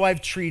how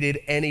I've treated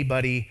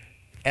anybody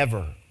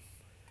ever.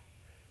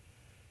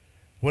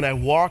 When I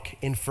walk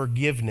in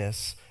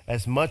forgiveness,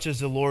 as much as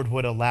the Lord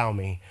would allow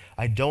me,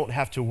 I don't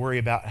have to worry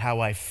about how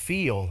I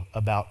feel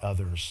about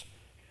others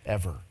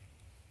ever.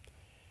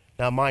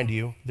 Now, mind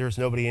you, there's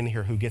nobody in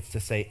here who gets to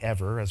say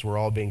ever, as we're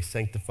all being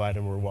sanctified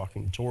and we're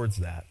walking towards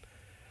that.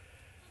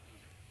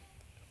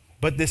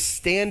 But this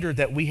standard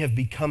that we have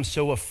become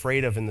so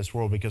afraid of in this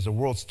world, because the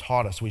world's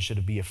taught us we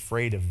should be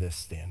afraid of this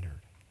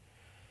standard.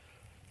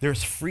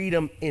 There's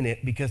freedom in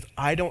it because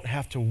I don't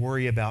have to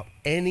worry about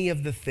any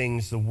of the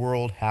things the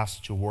world has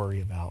to worry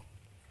about.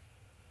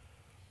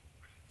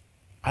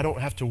 I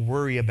don't have to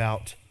worry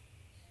about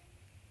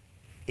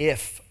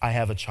if I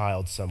have a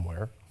child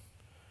somewhere.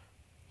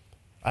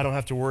 I don't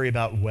have to worry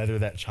about whether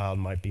that child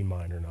might be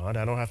mine or not.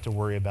 I don't have to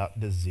worry about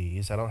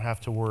disease. I don't have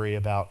to worry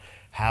about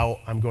how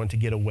I'm going to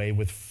get away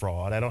with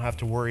fraud. I don't have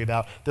to worry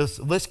about, this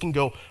list can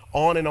go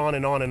on and on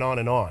and on and on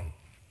and on.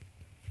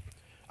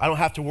 I don't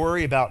have to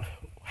worry about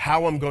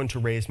how I'm going to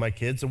raise my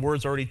kids. The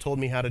Word's already told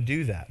me how to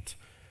do that.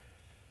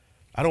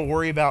 I don't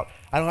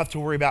have to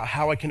worry about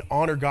how I can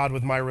honor God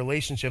with my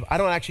relationship. I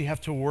don't actually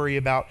have to worry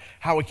about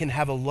how I can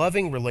have a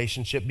loving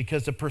relationship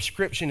because the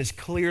prescription is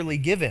clearly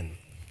given.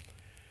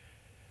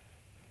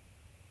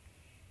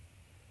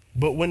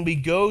 But when we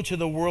go to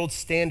the world's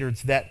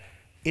standards that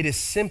it is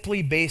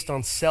simply based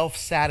on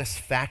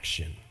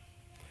self-satisfaction,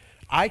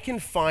 I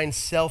can find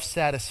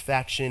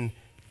self-satisfaction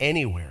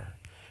anywhere.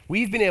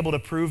 We've been able to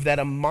prove that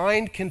a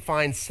mind can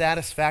find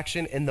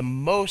satisfaction in the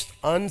most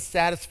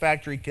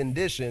unsatisfactory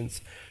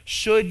conditions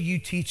should you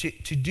teach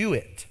it to do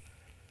it.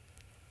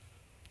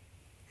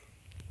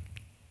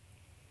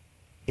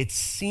 It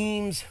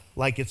seems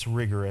like it's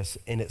rigorous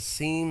and it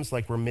seems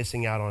like we're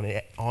missing out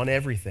on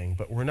everything,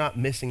 but we're not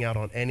missing out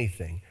on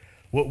anything.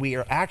 What we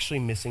are actually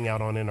missing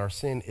out on in our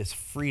sin is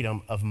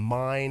freedom of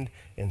mind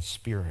and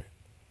spirit.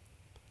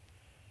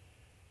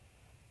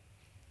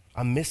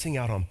 I'm missing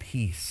out on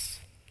peace.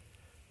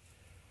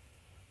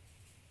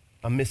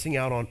 I'm missing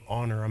out on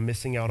honor. I'm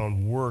missing out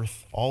on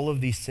worth, all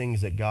of these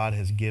things that God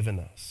has given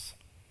us.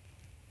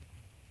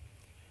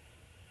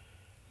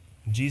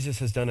 Jesus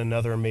has done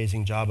another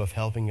amazing job of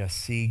helping us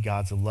see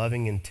God's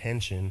loving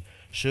intention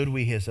should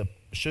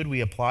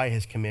we apply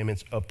his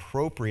commandments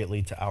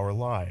appropriately to our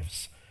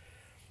lives.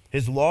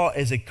 His law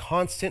is a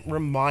constant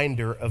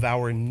reminder of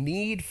our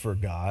need for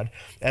God,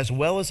 as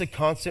well as a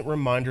constant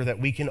reminder that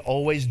we can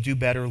always do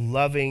better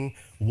loving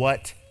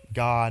what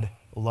God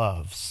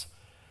loves.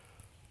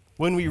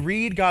 When we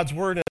read God's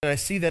word and I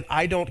see that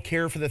I don't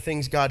care for the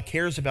things God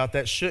cares about,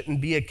 that shouldn't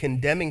be a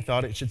condemning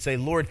thought. It should say,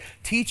 Lord,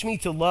 teach me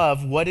to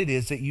love what it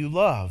is that you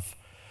love.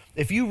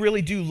 If you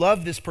really do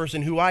love this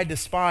person who I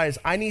despise,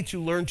 I need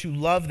to learn to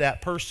love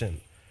that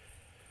person.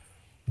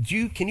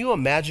 Can you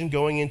imagine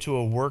going into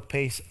a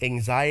workplace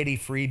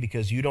anxiety-free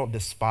because you don't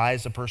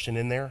despise the person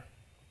in there?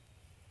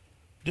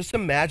 Just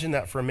imagine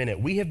that for a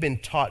minute. We have been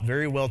taught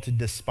very well to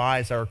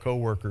despise our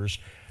coworkers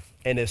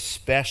and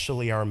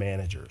especially our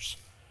managers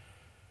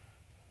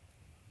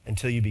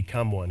until you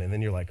become one. And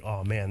then you're like,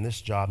 oh man, this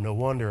job, no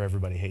wonder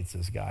everybody hates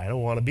this guy. I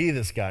don't want to be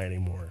this guy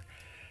anymore.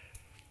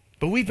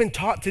 But we've been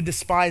taught to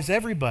despise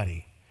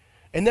everybody.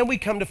 And then we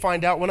come to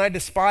find out when I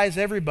despise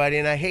everybody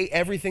and I hate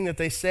everything that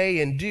they say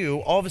and do,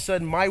 all of a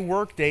sudden my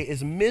workday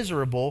is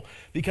miserable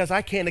because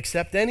I can't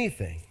accept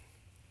anything.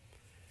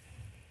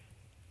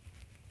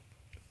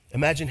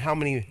 Imagine how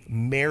many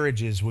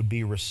marriages would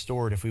be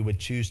restored if we would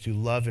choose to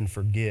love and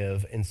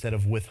forgive instead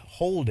of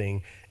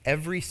withholding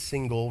every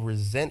single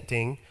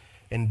resenting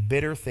and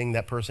bitter thing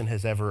that person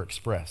has ever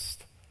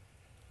expressed.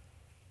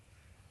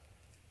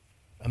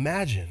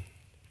 Imagine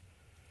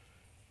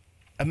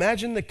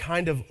the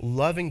kind of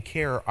loving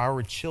care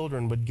our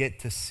children would get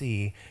to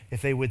see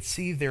if they would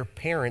see their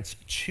parents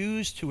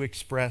choose to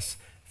express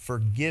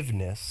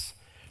forgiveness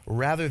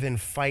rather than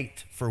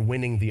fight for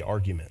winning the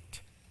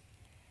argument.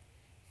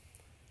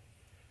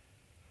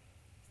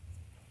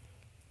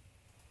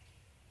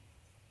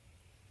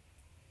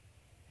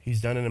 He's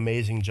done an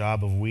amazing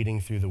job of weeding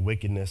through the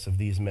wickedness of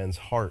these men's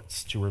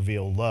hearts to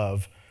reveal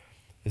love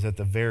is at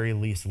the very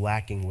least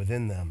lacking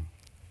within them.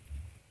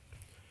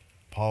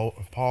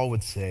 Paul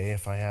would say,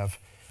 if I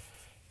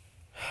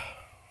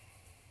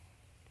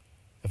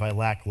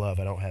lack love,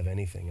 I don't have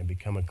anything. I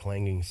become a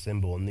clanging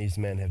cymbal, and these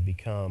men have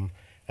become,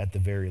 at the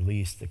very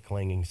least, a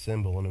clanging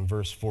cymbal. And in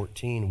verse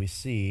 14, we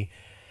see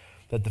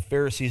that the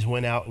Pharisees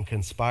went out and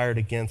conspired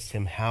against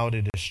him how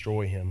to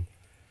destroy him.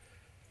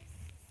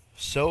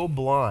 So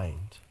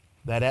blind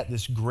that at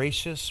this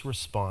gracious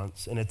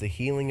response and at the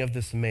healing of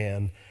this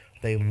man,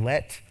 they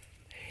let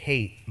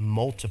hate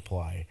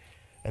multiply,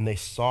 and they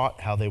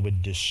sought how they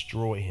would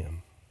destroy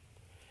him.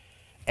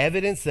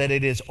 Evidence that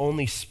it is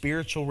only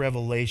spiritual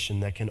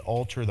revelation that can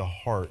alter the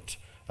heart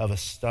of a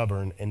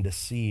stubborn and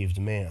deceived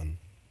man.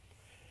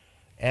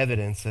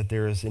 Evidence that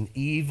there is an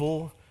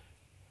evil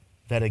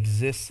that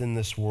exists in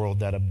this world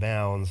that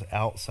abounds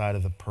outside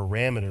of the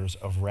parameters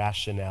of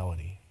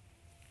rationality.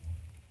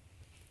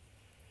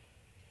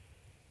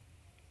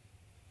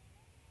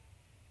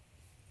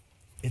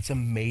 It's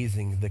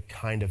amazing the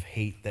kind of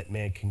hate that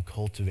man can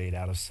cultivate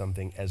out of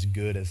something as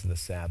good as the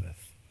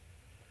Sabbath.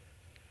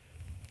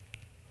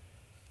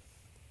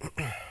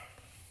 I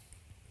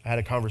had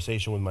a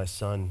conversation with my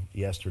son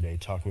yesterday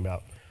talking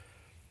about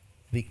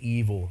the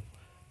evil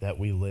that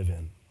we live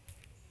in.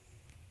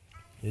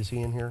 Is he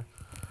in here?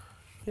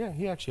 Yeah,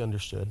 he actually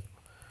understood.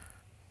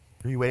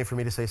 Are you waiting for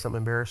me to say something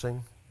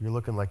embarrassing? You're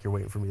looking like you're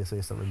waiting for me to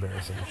say something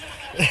embarrassing.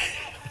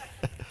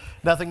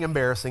 Nothing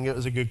embarrassing. It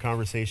was a good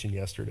conversation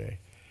yesterday.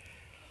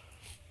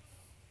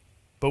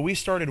 But we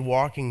started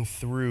walking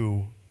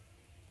through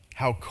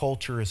how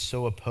culture is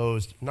so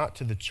opposed, not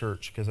to the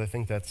church, because I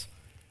think that's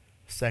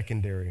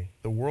secondary.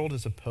 The world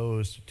is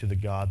opposed to the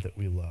God that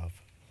we love.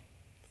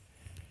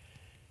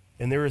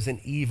 And there is an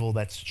evil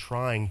that's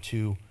trying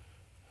to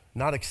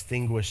not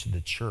extinguish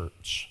the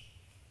church.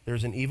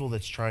 There's an evil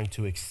that's trying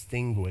to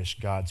extinguish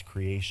God's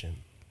creation.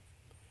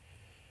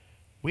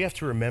 We have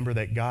to remember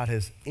that God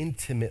has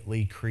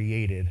intimately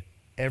created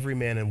every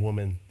man and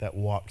woman that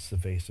walks the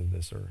face of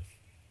this earth.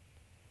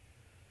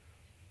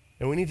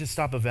 And we need to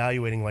stop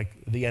evaluating like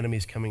the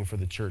enemy's coming for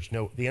the church.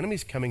 No, the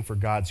enemy's coming for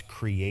God's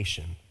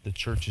creation. The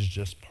church is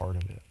just part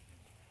of it.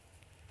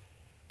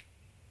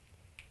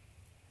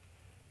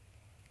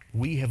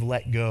 We have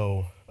let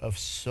go of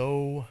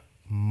so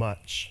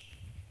much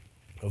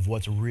of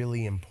what's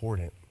really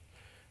important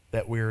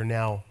that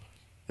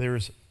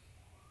there's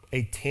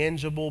a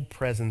tangible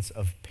presence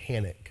of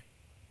panic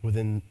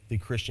within the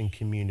Christian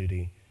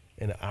community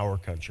in our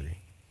country.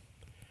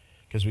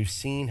 Because we've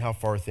seen how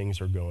far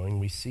things are going.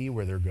 We see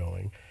where they're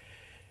going.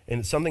 And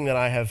it's something that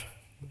I have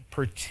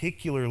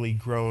particularly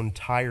grown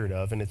tired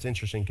of, and it's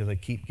interesting because I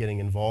keep getting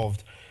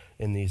involved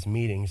in these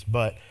meetings,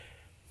 but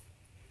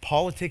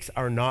politics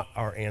are not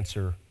our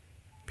answer,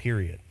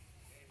 period.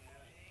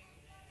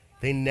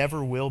 They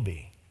never will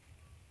be.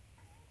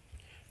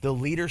 The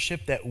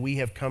leadership that we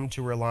have come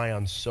to rely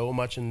on so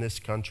much in this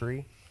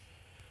country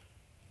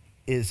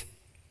is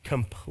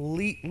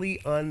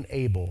completely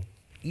unable,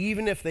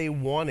 even if they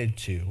wanted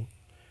to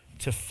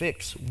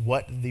fix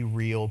what the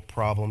real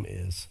problem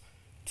is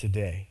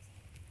today.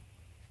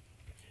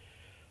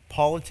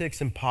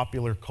 Politics and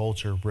popular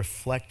culture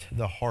reflect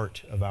the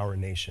heart of our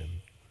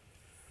nation.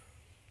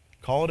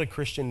 Call it a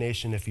Christian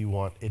nation if you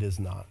want, it is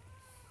not.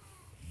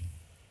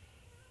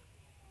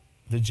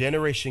 The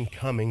generation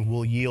coming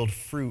will yield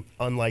fruit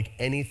unlike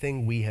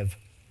anything we have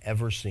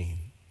ever seen.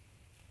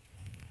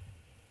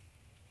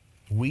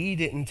 We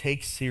didn't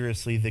take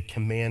seriously the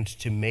command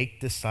to make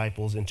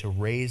disciples and to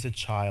raise a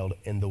child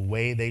in the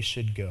way they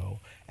should go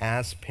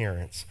as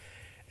parents.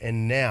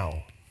 And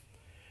now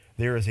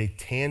there is a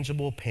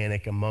tangible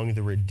panic among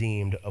the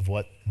redeemed of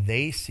what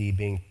they see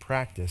being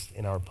practiced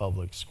in our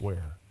public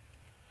square.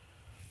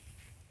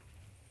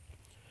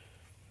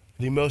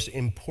 The most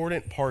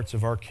important parts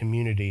of our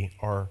community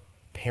are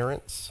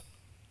parents,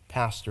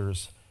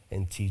 pastors,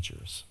 and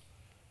teachers.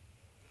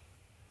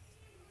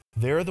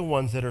 They're the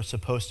ones that are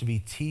supposed to be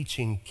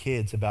teaching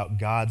kids about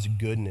God's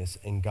goodness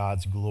and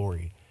God's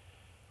glory.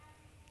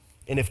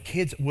 And if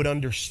kids would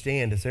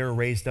understand as they're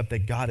raised up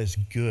that God is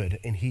good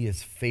and he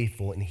is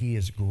faithful and he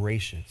is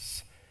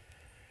gracious,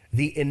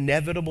 the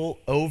inevitable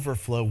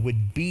overflow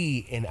would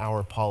be in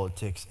our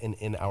politics and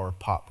in our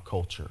pop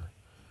culture.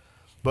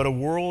 But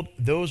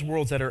those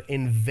worlds that are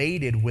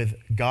invaded with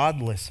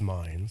godless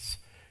minds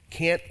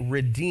can't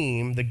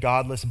redeem the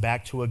godless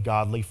back to a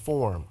godly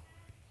form.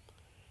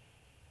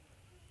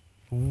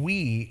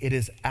 It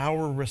is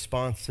our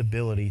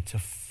responsibility to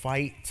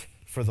fight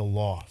for the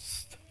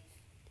lost,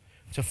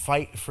 to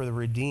fight for the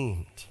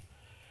redeemed,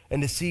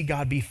 and to see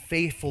God be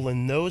faithful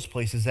in those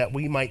places that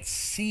we might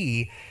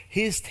see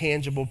his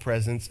tangible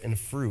presence and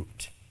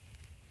fruit.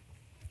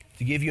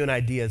 To give you an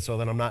idea so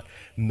that I'm not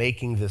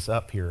making this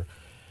up here,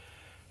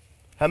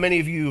 how many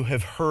of you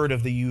have heard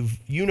of the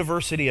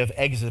University of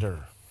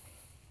Exeter?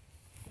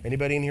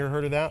 Anybody in here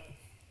heard of that?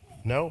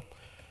 No?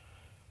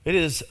 It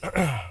is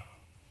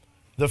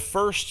the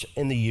first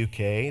in the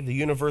UK. The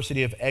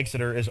University of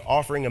Exeter is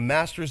offering a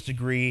master's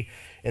degree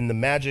in the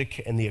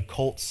magic and the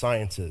occult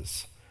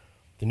sciences.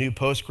 The new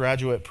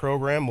postgraduate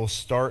program will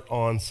start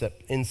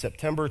in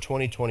September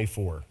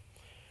 2024,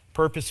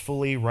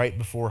 purposefully right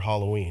before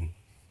Halloween.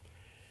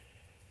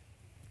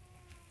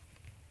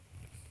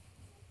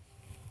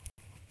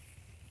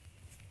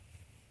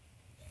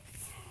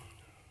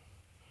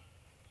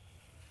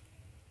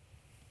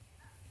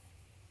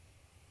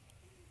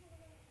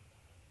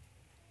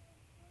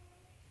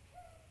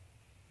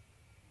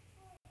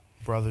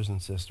 Brothers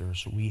and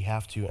sisters, we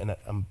have to, and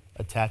I'm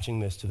attaching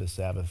this to the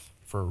Sabbath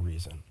for a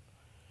reason.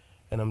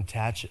 And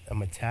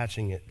I'm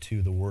attaching it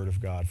to the Word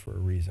of God for a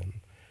reason.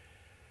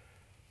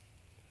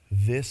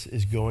 This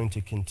is going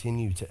to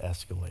continue to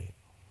escalate.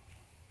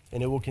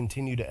 And it will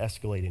continue to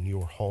escalate in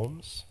your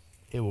homes.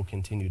 It will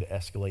continue to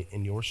escalate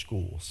in your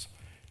schools.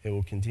 It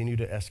will continue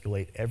to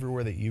escalate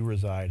everywhere that you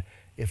reside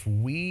if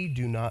we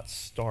do not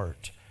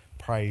start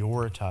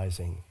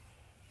prioritizing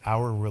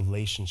our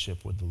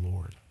relationship with the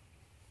Lord.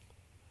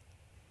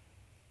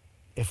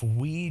 If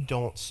we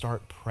don't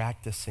start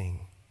practicing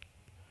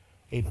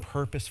a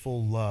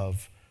purposeful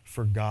love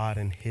for God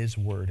and his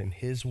word and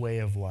his way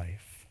of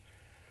life,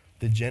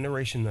 the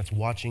generation that's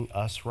watching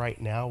us right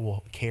now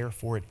will care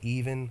for it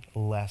even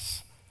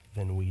less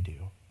than we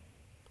do.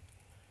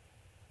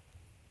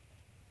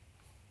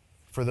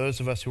 For those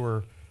of us who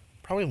are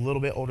probably a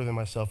little bit older than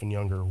myself and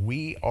younger,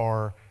 we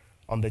are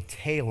on the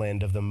tail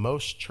end of the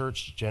most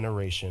church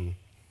generation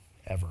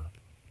ever.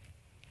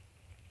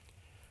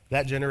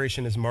 That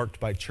generation is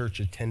marked by church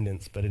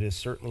attendance, but it is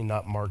certainly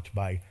not marked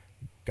by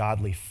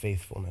godly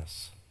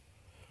faithfulness.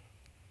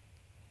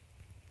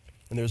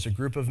 And there's a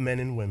group of men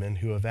and women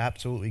who have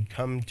absolutely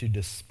come to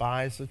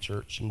despise the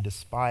church and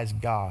despise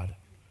God.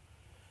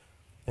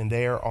 And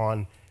they are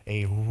on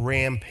a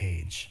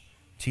rampage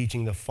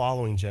teaching the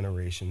following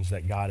generations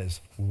that God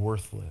is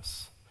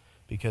worthless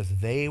because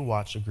they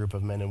watch a group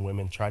of men and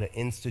women try to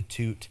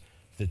institute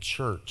the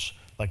church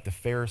like the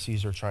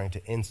Pharisees are trying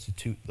to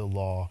institute the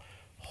law,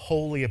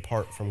 wholly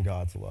apart from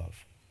God's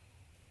love.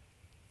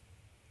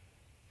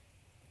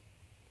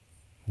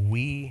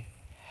 We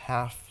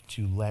have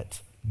to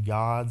let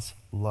God's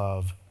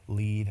love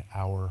lead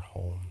our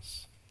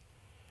homes.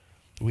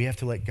 We have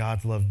to let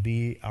God's love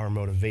be our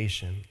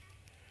motivation.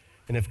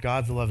 And if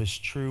God's love is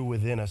true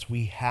within us,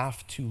 we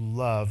have to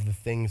love the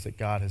things that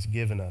God has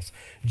given us.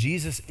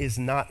 Jesus is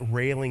not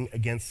railing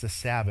against the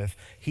Sabbath.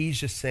 He's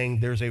just saying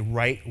there's a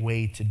right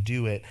way to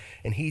do it.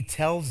 And he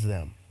tells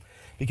them,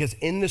 because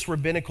in this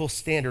rabbinical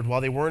standard,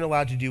 while they weren't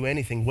allowed to do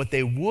anything, what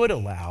they would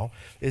allow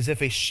is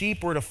if a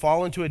sheep were to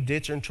fall into a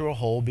ditch or into a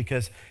hole,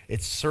 because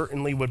it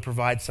certainly would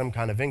provide some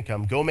kind of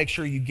income, go make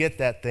sure you get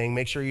that thing,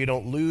 make sure you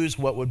don't lose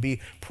what would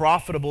be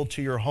profitable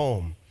to your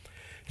home.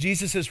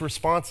 Jesus'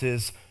 response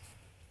is,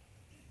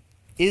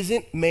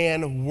 isn't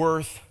man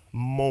worth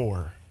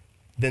more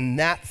than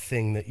that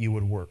thing that you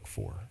would work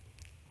for?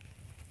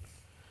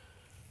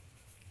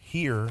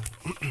 Here,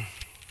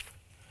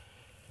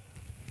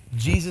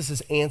 Jesus'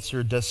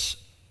 answer does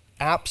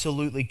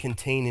absolutely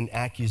contain an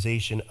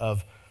accusation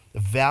of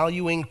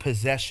valuing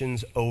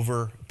possessions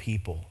over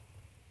people.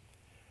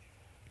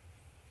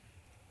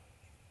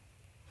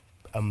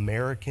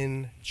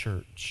 American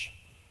church,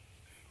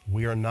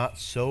 we are not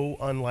so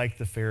unlike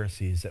the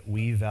Pharisees that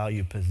we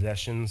value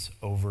possessions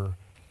over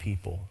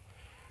people.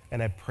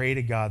 And I pray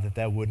to God that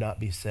that would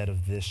not be said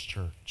of this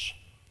church.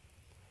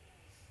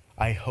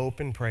 I hope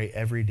and pray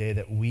every day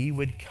that we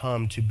would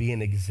come to be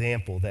an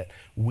example that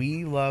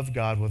we love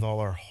God with all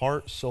our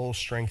heart, soul,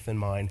 strength, and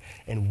mind,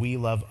 and we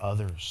love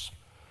others.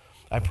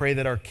 I pray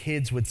that our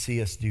kids would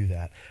see us do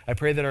that. I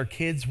pray that our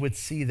kids would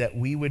see that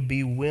we would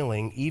be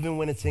willing, even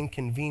when it's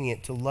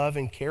inconvenient, to love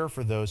and care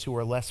for those who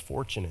are less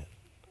fortunate.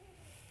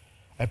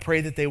 I pray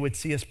that they would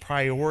see us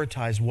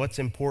prioritize what's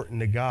important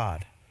to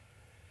God.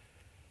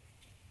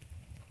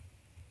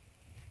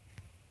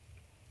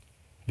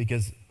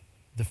 Because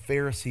the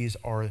Pharisees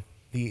are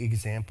the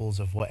examples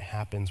of what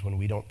happens when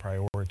we don't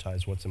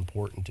prioritize what's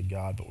important to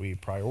God, but we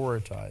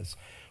prioritize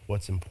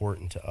what's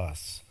important to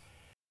us.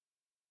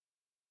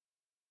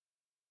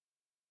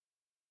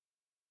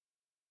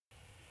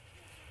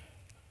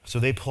 So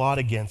they plot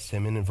against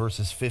him, and in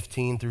verses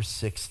 15 through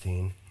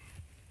 16,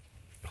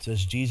 it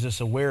says,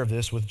 Jesus, aware of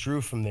this,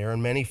 withdrew from there,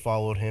 and many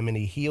followed him, and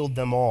he healed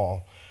them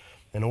all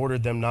and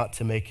ordered them not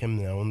to make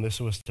him known.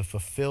 This was to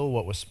fulfill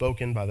what was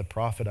spoken by the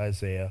prophet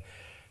Isaiah.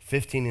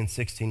 15 and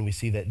 16, we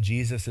see that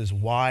Jesus is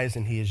wise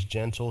and he is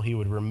gentle. He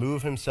would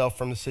remove himself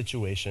from the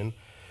situation,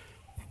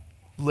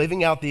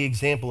 living out the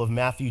example of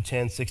Matthew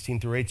 10, 16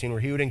 through 18, where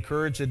he would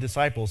encourage the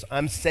disciples,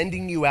 I'm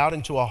sending you out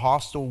into a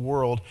hostile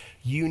world.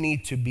 You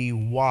need to be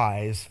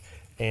wise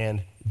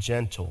and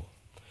gentle.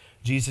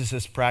 Jesus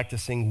is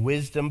practicing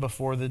wisdom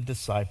before the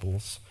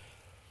disciples,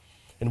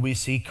 and we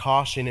see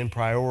caution and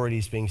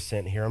priorities being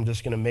sent here. I'm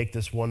just going to make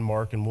this one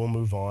mark and we'll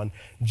move on.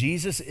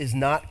 Jesus is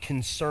not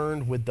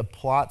concerned with the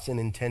plots and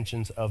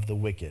intentions of the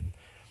wicked.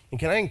 And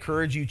can I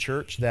encourage you,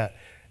 church, that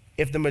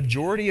if the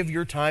majority of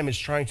your time is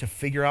trying to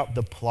figure out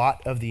the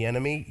plot of the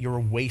enemy, you're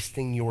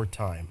wasting your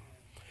time.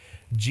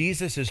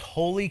 Jesus is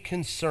wholly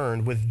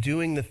concerned with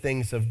doing the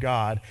things of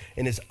God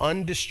and is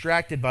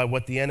undistracted by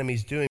what the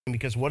enemy's doing,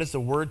 because what does the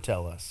word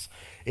tell us?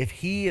 If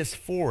he is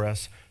for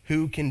us,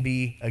 who can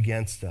be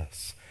against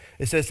us?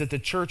 It says that the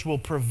church will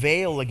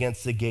prevail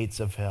against the gates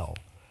of hell.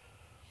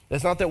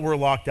 It's not that we're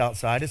locked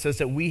outside. It says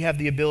that we have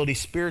the ability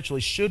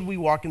spiritually, should we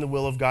walk in the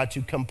will of God,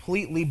 to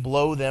completely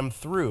blow them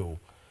through.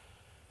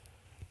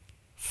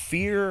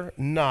 Fear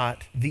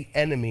not the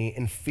enemy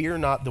and fear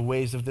not the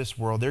ways of this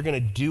world. They're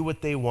going to do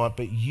what they want,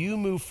 but you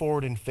move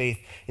forward in faith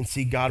and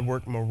see God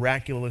work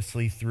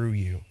miraculously through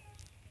you.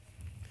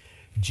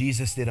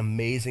 Jesus did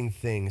amazing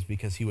things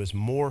because he was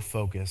more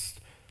focused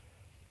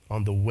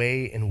on the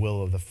way and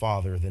will of the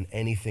Father than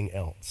anything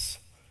else.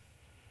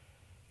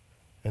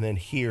 And then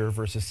here,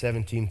 verses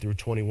 17 through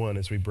 21,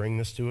 as we bring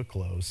this to a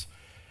close,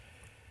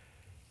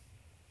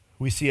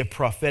 we see a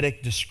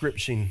prophetic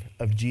description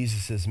of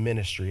Jesus'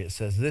 ministry. It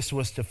says, this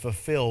was to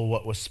fulfill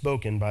what was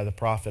spoken by the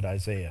prophet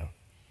Isaiah.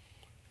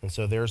 And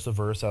so there's the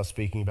verse I was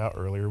speaking about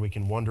earlier. We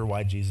can wonder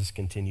why Jesus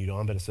continued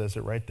on, but it says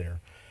it right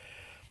there.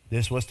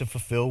 This was to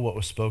fulfill what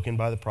was spoken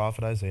by the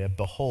prophet Isaiah.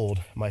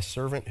 Behold, my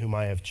servant whom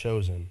I have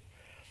chosen,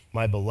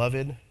 my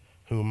beloved,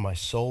 whom my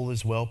soul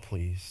is well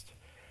pleased.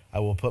 I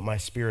will put my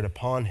spirit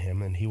upon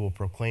him, and he will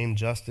proclaim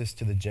justice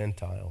to the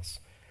Gentiles.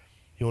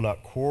 He will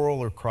not quarrel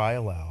or cry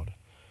aloud,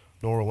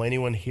 nor will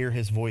anyone hear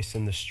his voice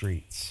in the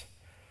streets.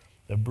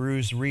 A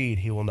bruised reed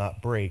he will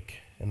not break,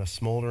 and a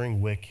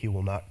smoldering wick he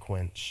will not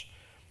quench,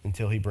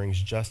 until he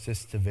brings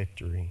justice to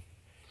victory.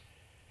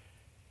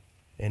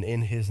 And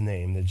in his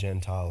name the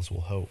Gentiles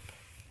will hope.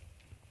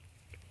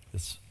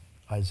 It's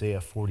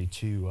Isaiah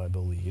 42, I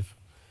believe.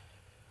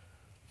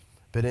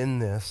 But in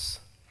this,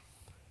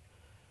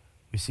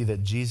 we see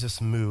that Jesus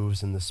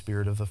moves in the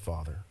Spirit of the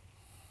Father.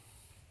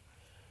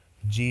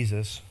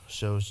 Jesus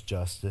shows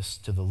justice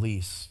to the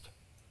least.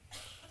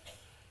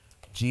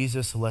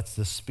 Jesus lets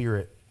the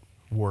Spirit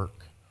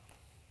work.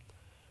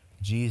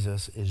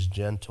 Jesus is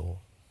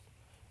gentle.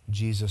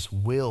 Jesus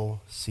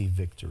will see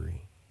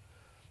victory.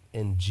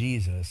 And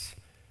Jesus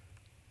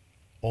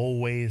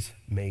always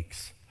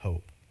makes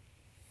hope.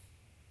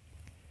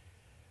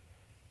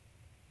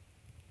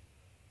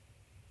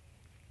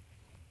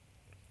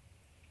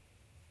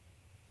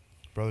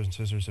 Brothers and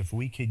sisters, if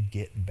we could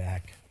get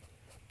back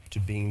to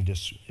being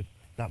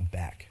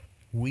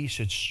we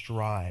should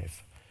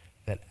strive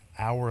that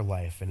our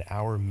life and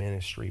our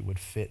ministry would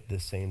fit the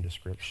same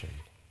description.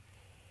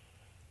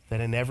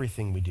 That in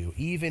everything we do,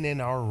 even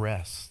in our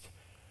rest,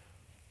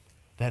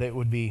 that it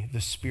would be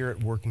the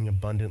Spirit working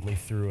abundantly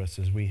through us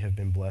as we have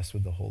been blessed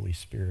with the Holy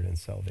Spirit and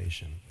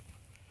salvation.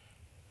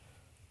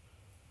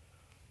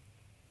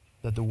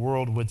 That the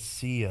world would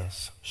see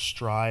us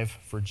strive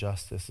for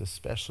justice,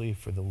 especially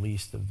for the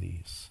least of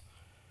these.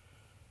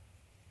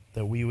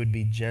 That we would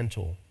be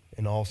gentle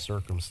in all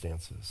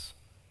circumstances.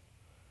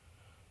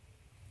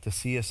 To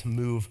see us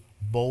move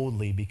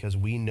boldly because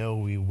we know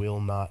we will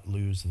not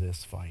lose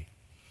this fight.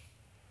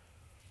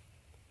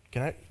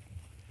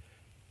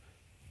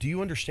 Do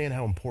you understand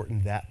how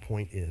important that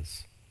point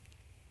is?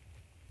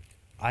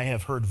 I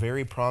have heard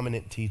very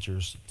prominent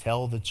teachers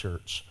tell the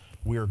church,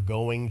 we're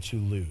going to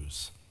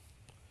lose.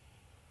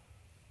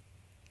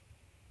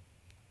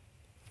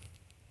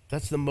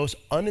 That's the most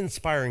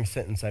uninspiring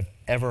sentence I've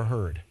ever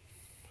heard.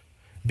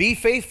 Be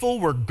faithful,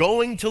 we're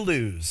going to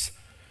lose.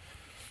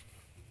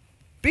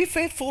 Be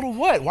faithful to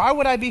what? Why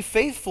would I be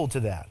faithful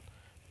to that?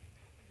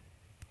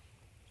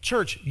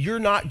 Church, you're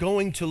not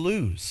going to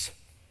lose.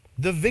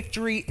 The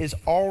victory is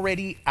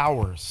already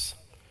ours.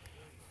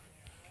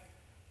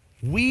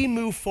 We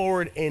move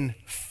forward in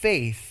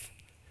faith,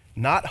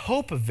 not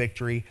hope of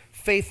victory,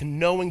 faith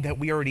knowing that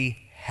we already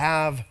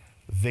have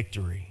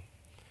victory.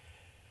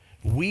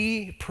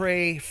 We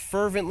pray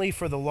fervently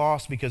for the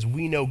lost because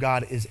we know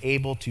God is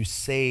able to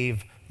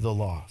save the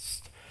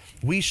lost.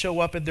 We show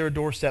up at their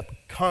doorstep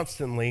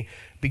constantly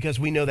because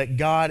we know that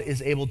God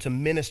is able to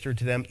minister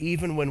to them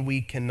even when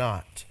we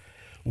cannot.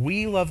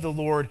 We love the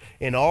Lord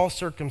in all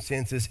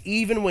circumstances,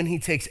 even when he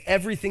takes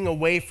everything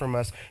away from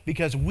us,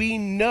 because we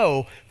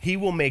know he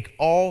will make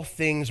all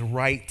things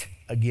right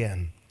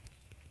again.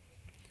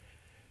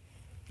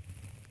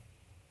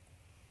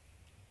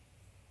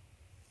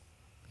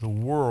 The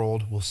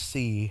world will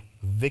see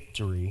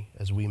victory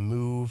as we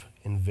move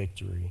in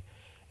victory,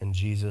 and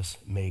Jesus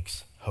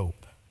makes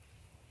hope.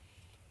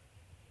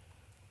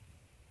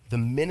 The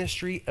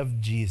ministry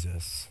of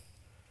Jesus,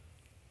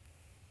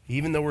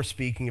 even though we're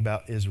speaking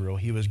about Israel,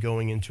 he was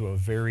going into a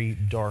very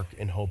dark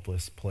and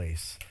hopeless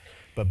place.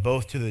 But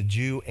both to the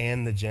Jew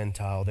and the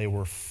Gentile, they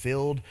were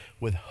filled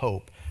with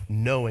hope,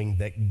 knowing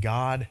that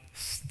God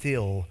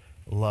still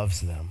loves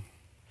them.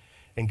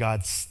 And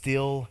God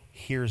still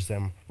hears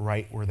them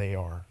right where they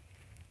are.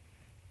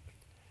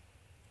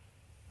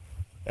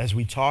 As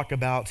we talk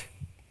about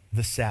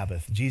the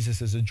Sabbath,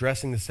 Jesus is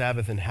addressing the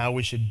Sabbath and how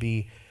we should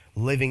be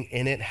living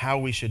in it, how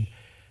we should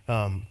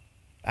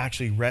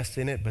actually rest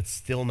in it, but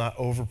still not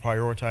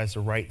over-prioritize the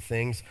right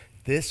things.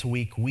 This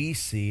week we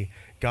see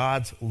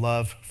God's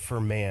love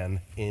for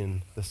man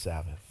in the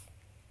Sabbath.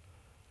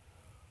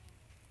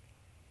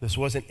 This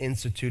wasn't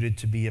instituted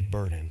to be a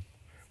burden.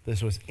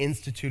 This was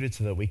instituted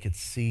so that we could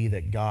see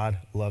that God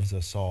loves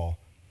us all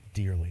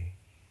dearly.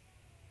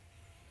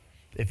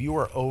 If you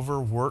are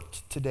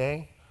overworked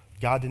today,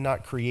 God did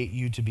not create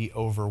you to be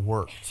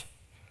overworked.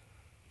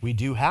 We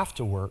do have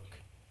to work,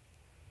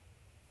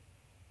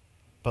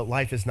 but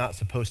life is not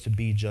supposed to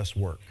be just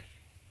work.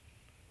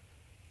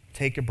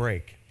 Take a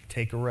break.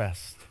 Take a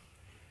rest.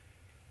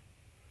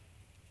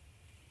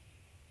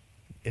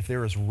 If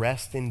there is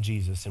rest in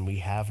Jesus and we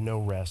have no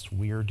rest,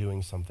 we are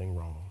doing something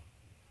wrong.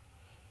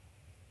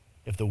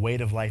 If the weight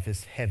of life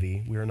is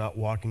heavy, we are not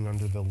walking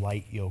under the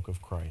light yoke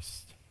of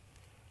Christ.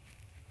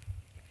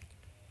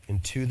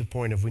 And to the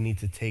point of we need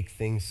to take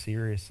things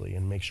seriously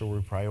and make sure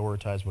we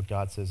prioritize what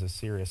God says is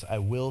serious. I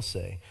will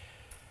say,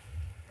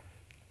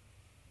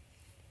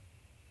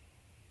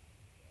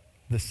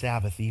 the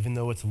Sabbath, even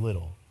though it's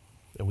little,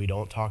 and we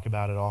don't talk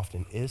about it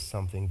often, is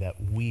something that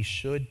we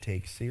should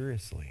take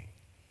seriously.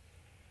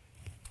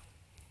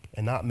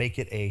 And not make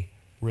it a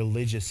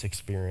religious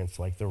experience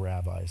like the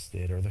rabbis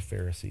did or the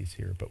Pharisees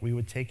here, but we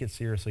would take it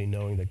seriously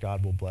knowing that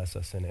God will bless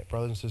us in it.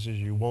 Brothers and sisters,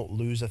 you won't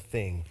lose a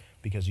thing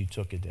because you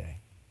took a day.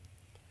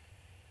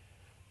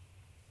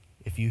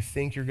 If you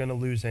think you're going to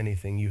lose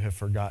anything, you have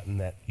forgotten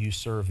that you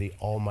serve the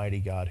Almighty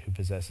God who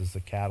possesses the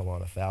cattle on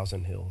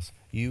 1,000 hills.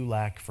 You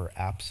lack for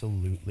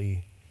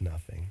absolutely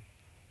nothing.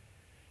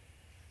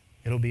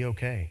 It'll be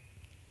okay.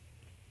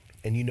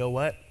 And you know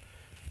what?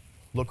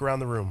 Look around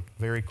the room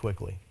very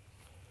quickly.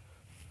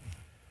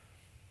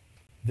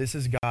 This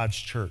is God's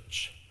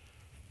church.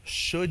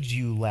 Should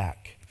you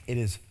lack, it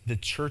is the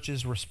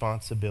church's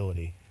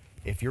responsibility.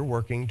 If you're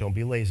working, don't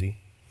be lazy.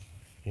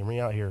 Hear me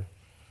out here.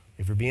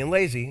 If you're being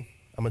lazy,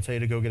 I'm going to tell you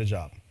to go get a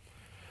job.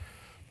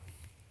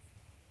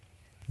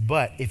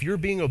 But if you're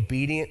being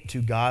obedient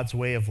to God's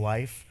way of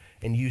life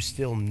and you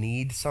still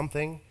need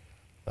something,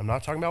 I'm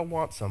not talking about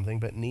want something,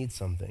 but need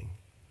something.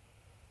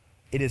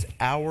 It is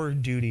our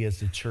duty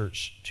as the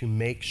church to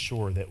make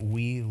sure that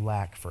we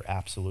lack for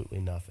absolutely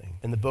nothing.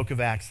 In the book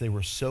of Acts, they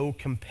were so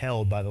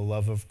compelled by the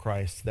love of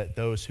Christ that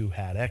those who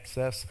had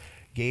excess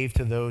gave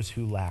to those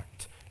who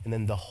lacked. And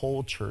then the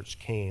whole church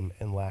came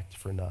and lacked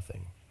for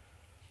nothing.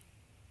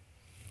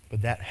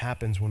 But that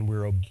happens when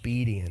we're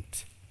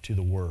obedient to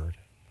the word.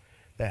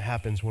 That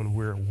happens when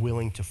we're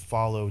willing to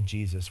follow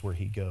Jesus where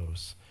he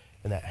goes.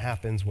 And that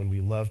happens when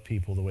we love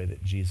people the way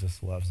that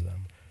Jesus loves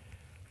them.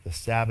 The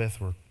Sabbath,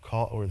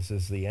 this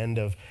is the end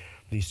of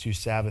these 2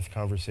 Sabbath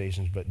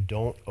conversations, but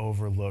don't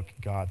overlook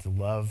God's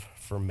love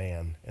for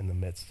man in the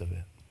midst of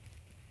it.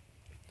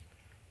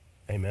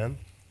 Amen?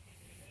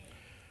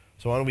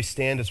 So why don't we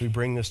stand as we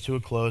bring this to a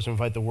close and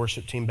invite the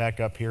worship team back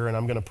up here, and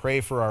I'm going to pray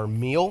for our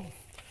meal.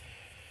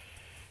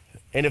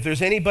 And if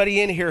there's anybody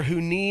in here who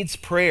needs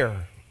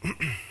prayer,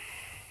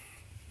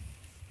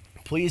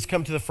 please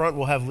come to the front.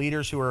 We'll have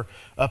leaders who are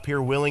up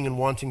here willing and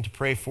wanting to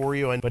pray for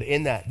you. But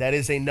in that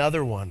is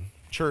another one.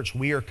 Church,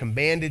 we are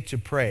commanded to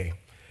pray.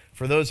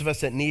 For those of us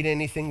that need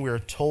anything, we are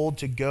told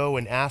to go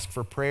and ask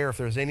for prayer. If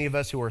there's any of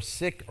us who are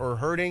sick or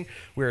hurting,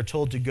 we are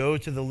told to go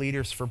to the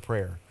leaders for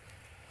prayer.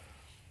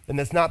 And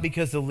that's not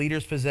because the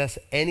leaders possess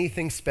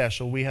anything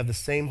special. We have the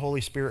same Holy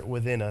Spirit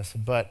within us,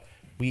 but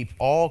we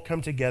all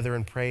come together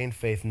and pray in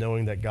faith,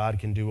 knowing that God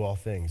can do all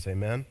things.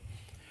 Amen?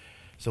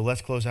 So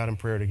let's close out in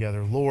prayer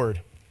together.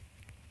 Lord,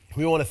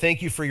 we want to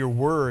thank you for your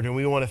word, and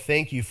we want to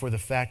thank you for the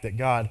fact that,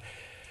 God,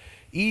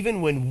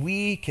 even when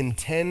we can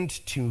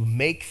tend to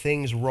make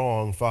things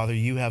wrong, Father,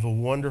 you have a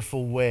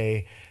wonderful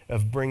way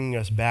of bringing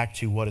us back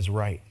to what is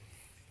right.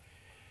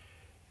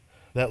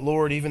 That,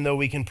 Lord, even though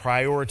we can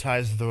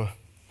prioritize the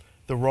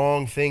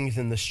wrong things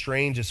in the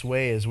strangest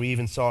way, as we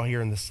even saw here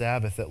in the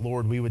Sabbath, that,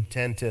 Lord, we would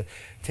tend to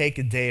take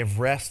a day of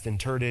rest and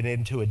turn it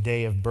into a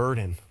day of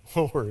burden.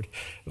 Lord,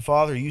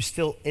 Father, you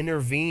still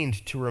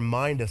intervened to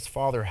remind us,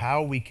 Father,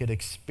 how we could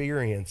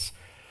experience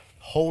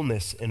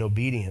wholeness and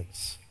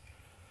obedience.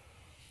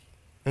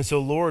 And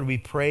so, Lord, we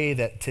pray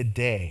that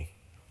today,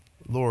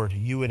 Lord,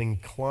 you would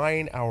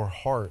incline our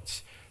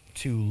hearts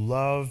to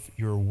love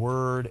your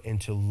word and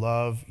to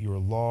love your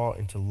law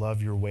and to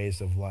love your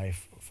ways of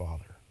life,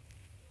 Father.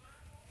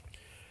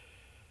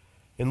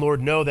 And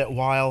Lord, know that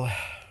while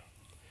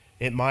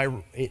it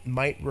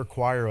might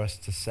require us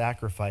to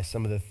sacrifice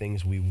some of the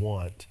things we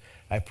want,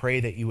 I pray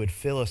that you would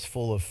fill us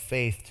full of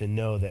faith to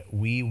know that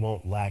we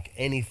won't lack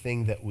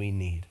anything that we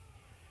need.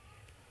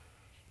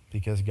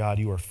 Because, God,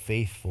 you are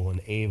faithful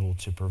and able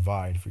to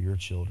provide for your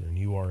children.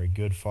 You are a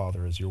good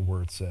Father, as your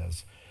word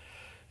says.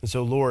 And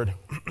so, Lord,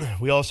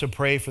 we also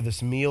pray for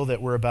this meal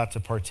that we're about to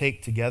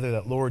partake together,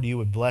 that, Lord, you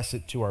would bless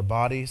it to our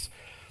bodies.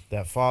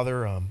 That,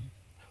 Father,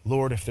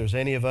 Lord, if there's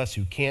any of us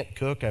who can't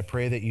cook, I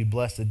pray that you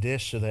bless the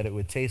dish so that it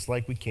would taste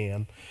like we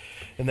can.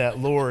 And that,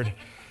 Lord,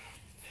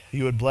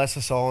 you would bless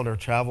us all in our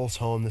travels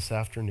home this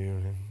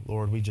afternoon. And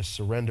Lord, we just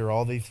surrender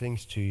all these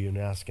things to you and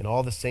ask. And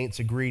all the saints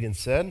agreed and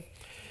said,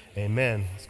 amen.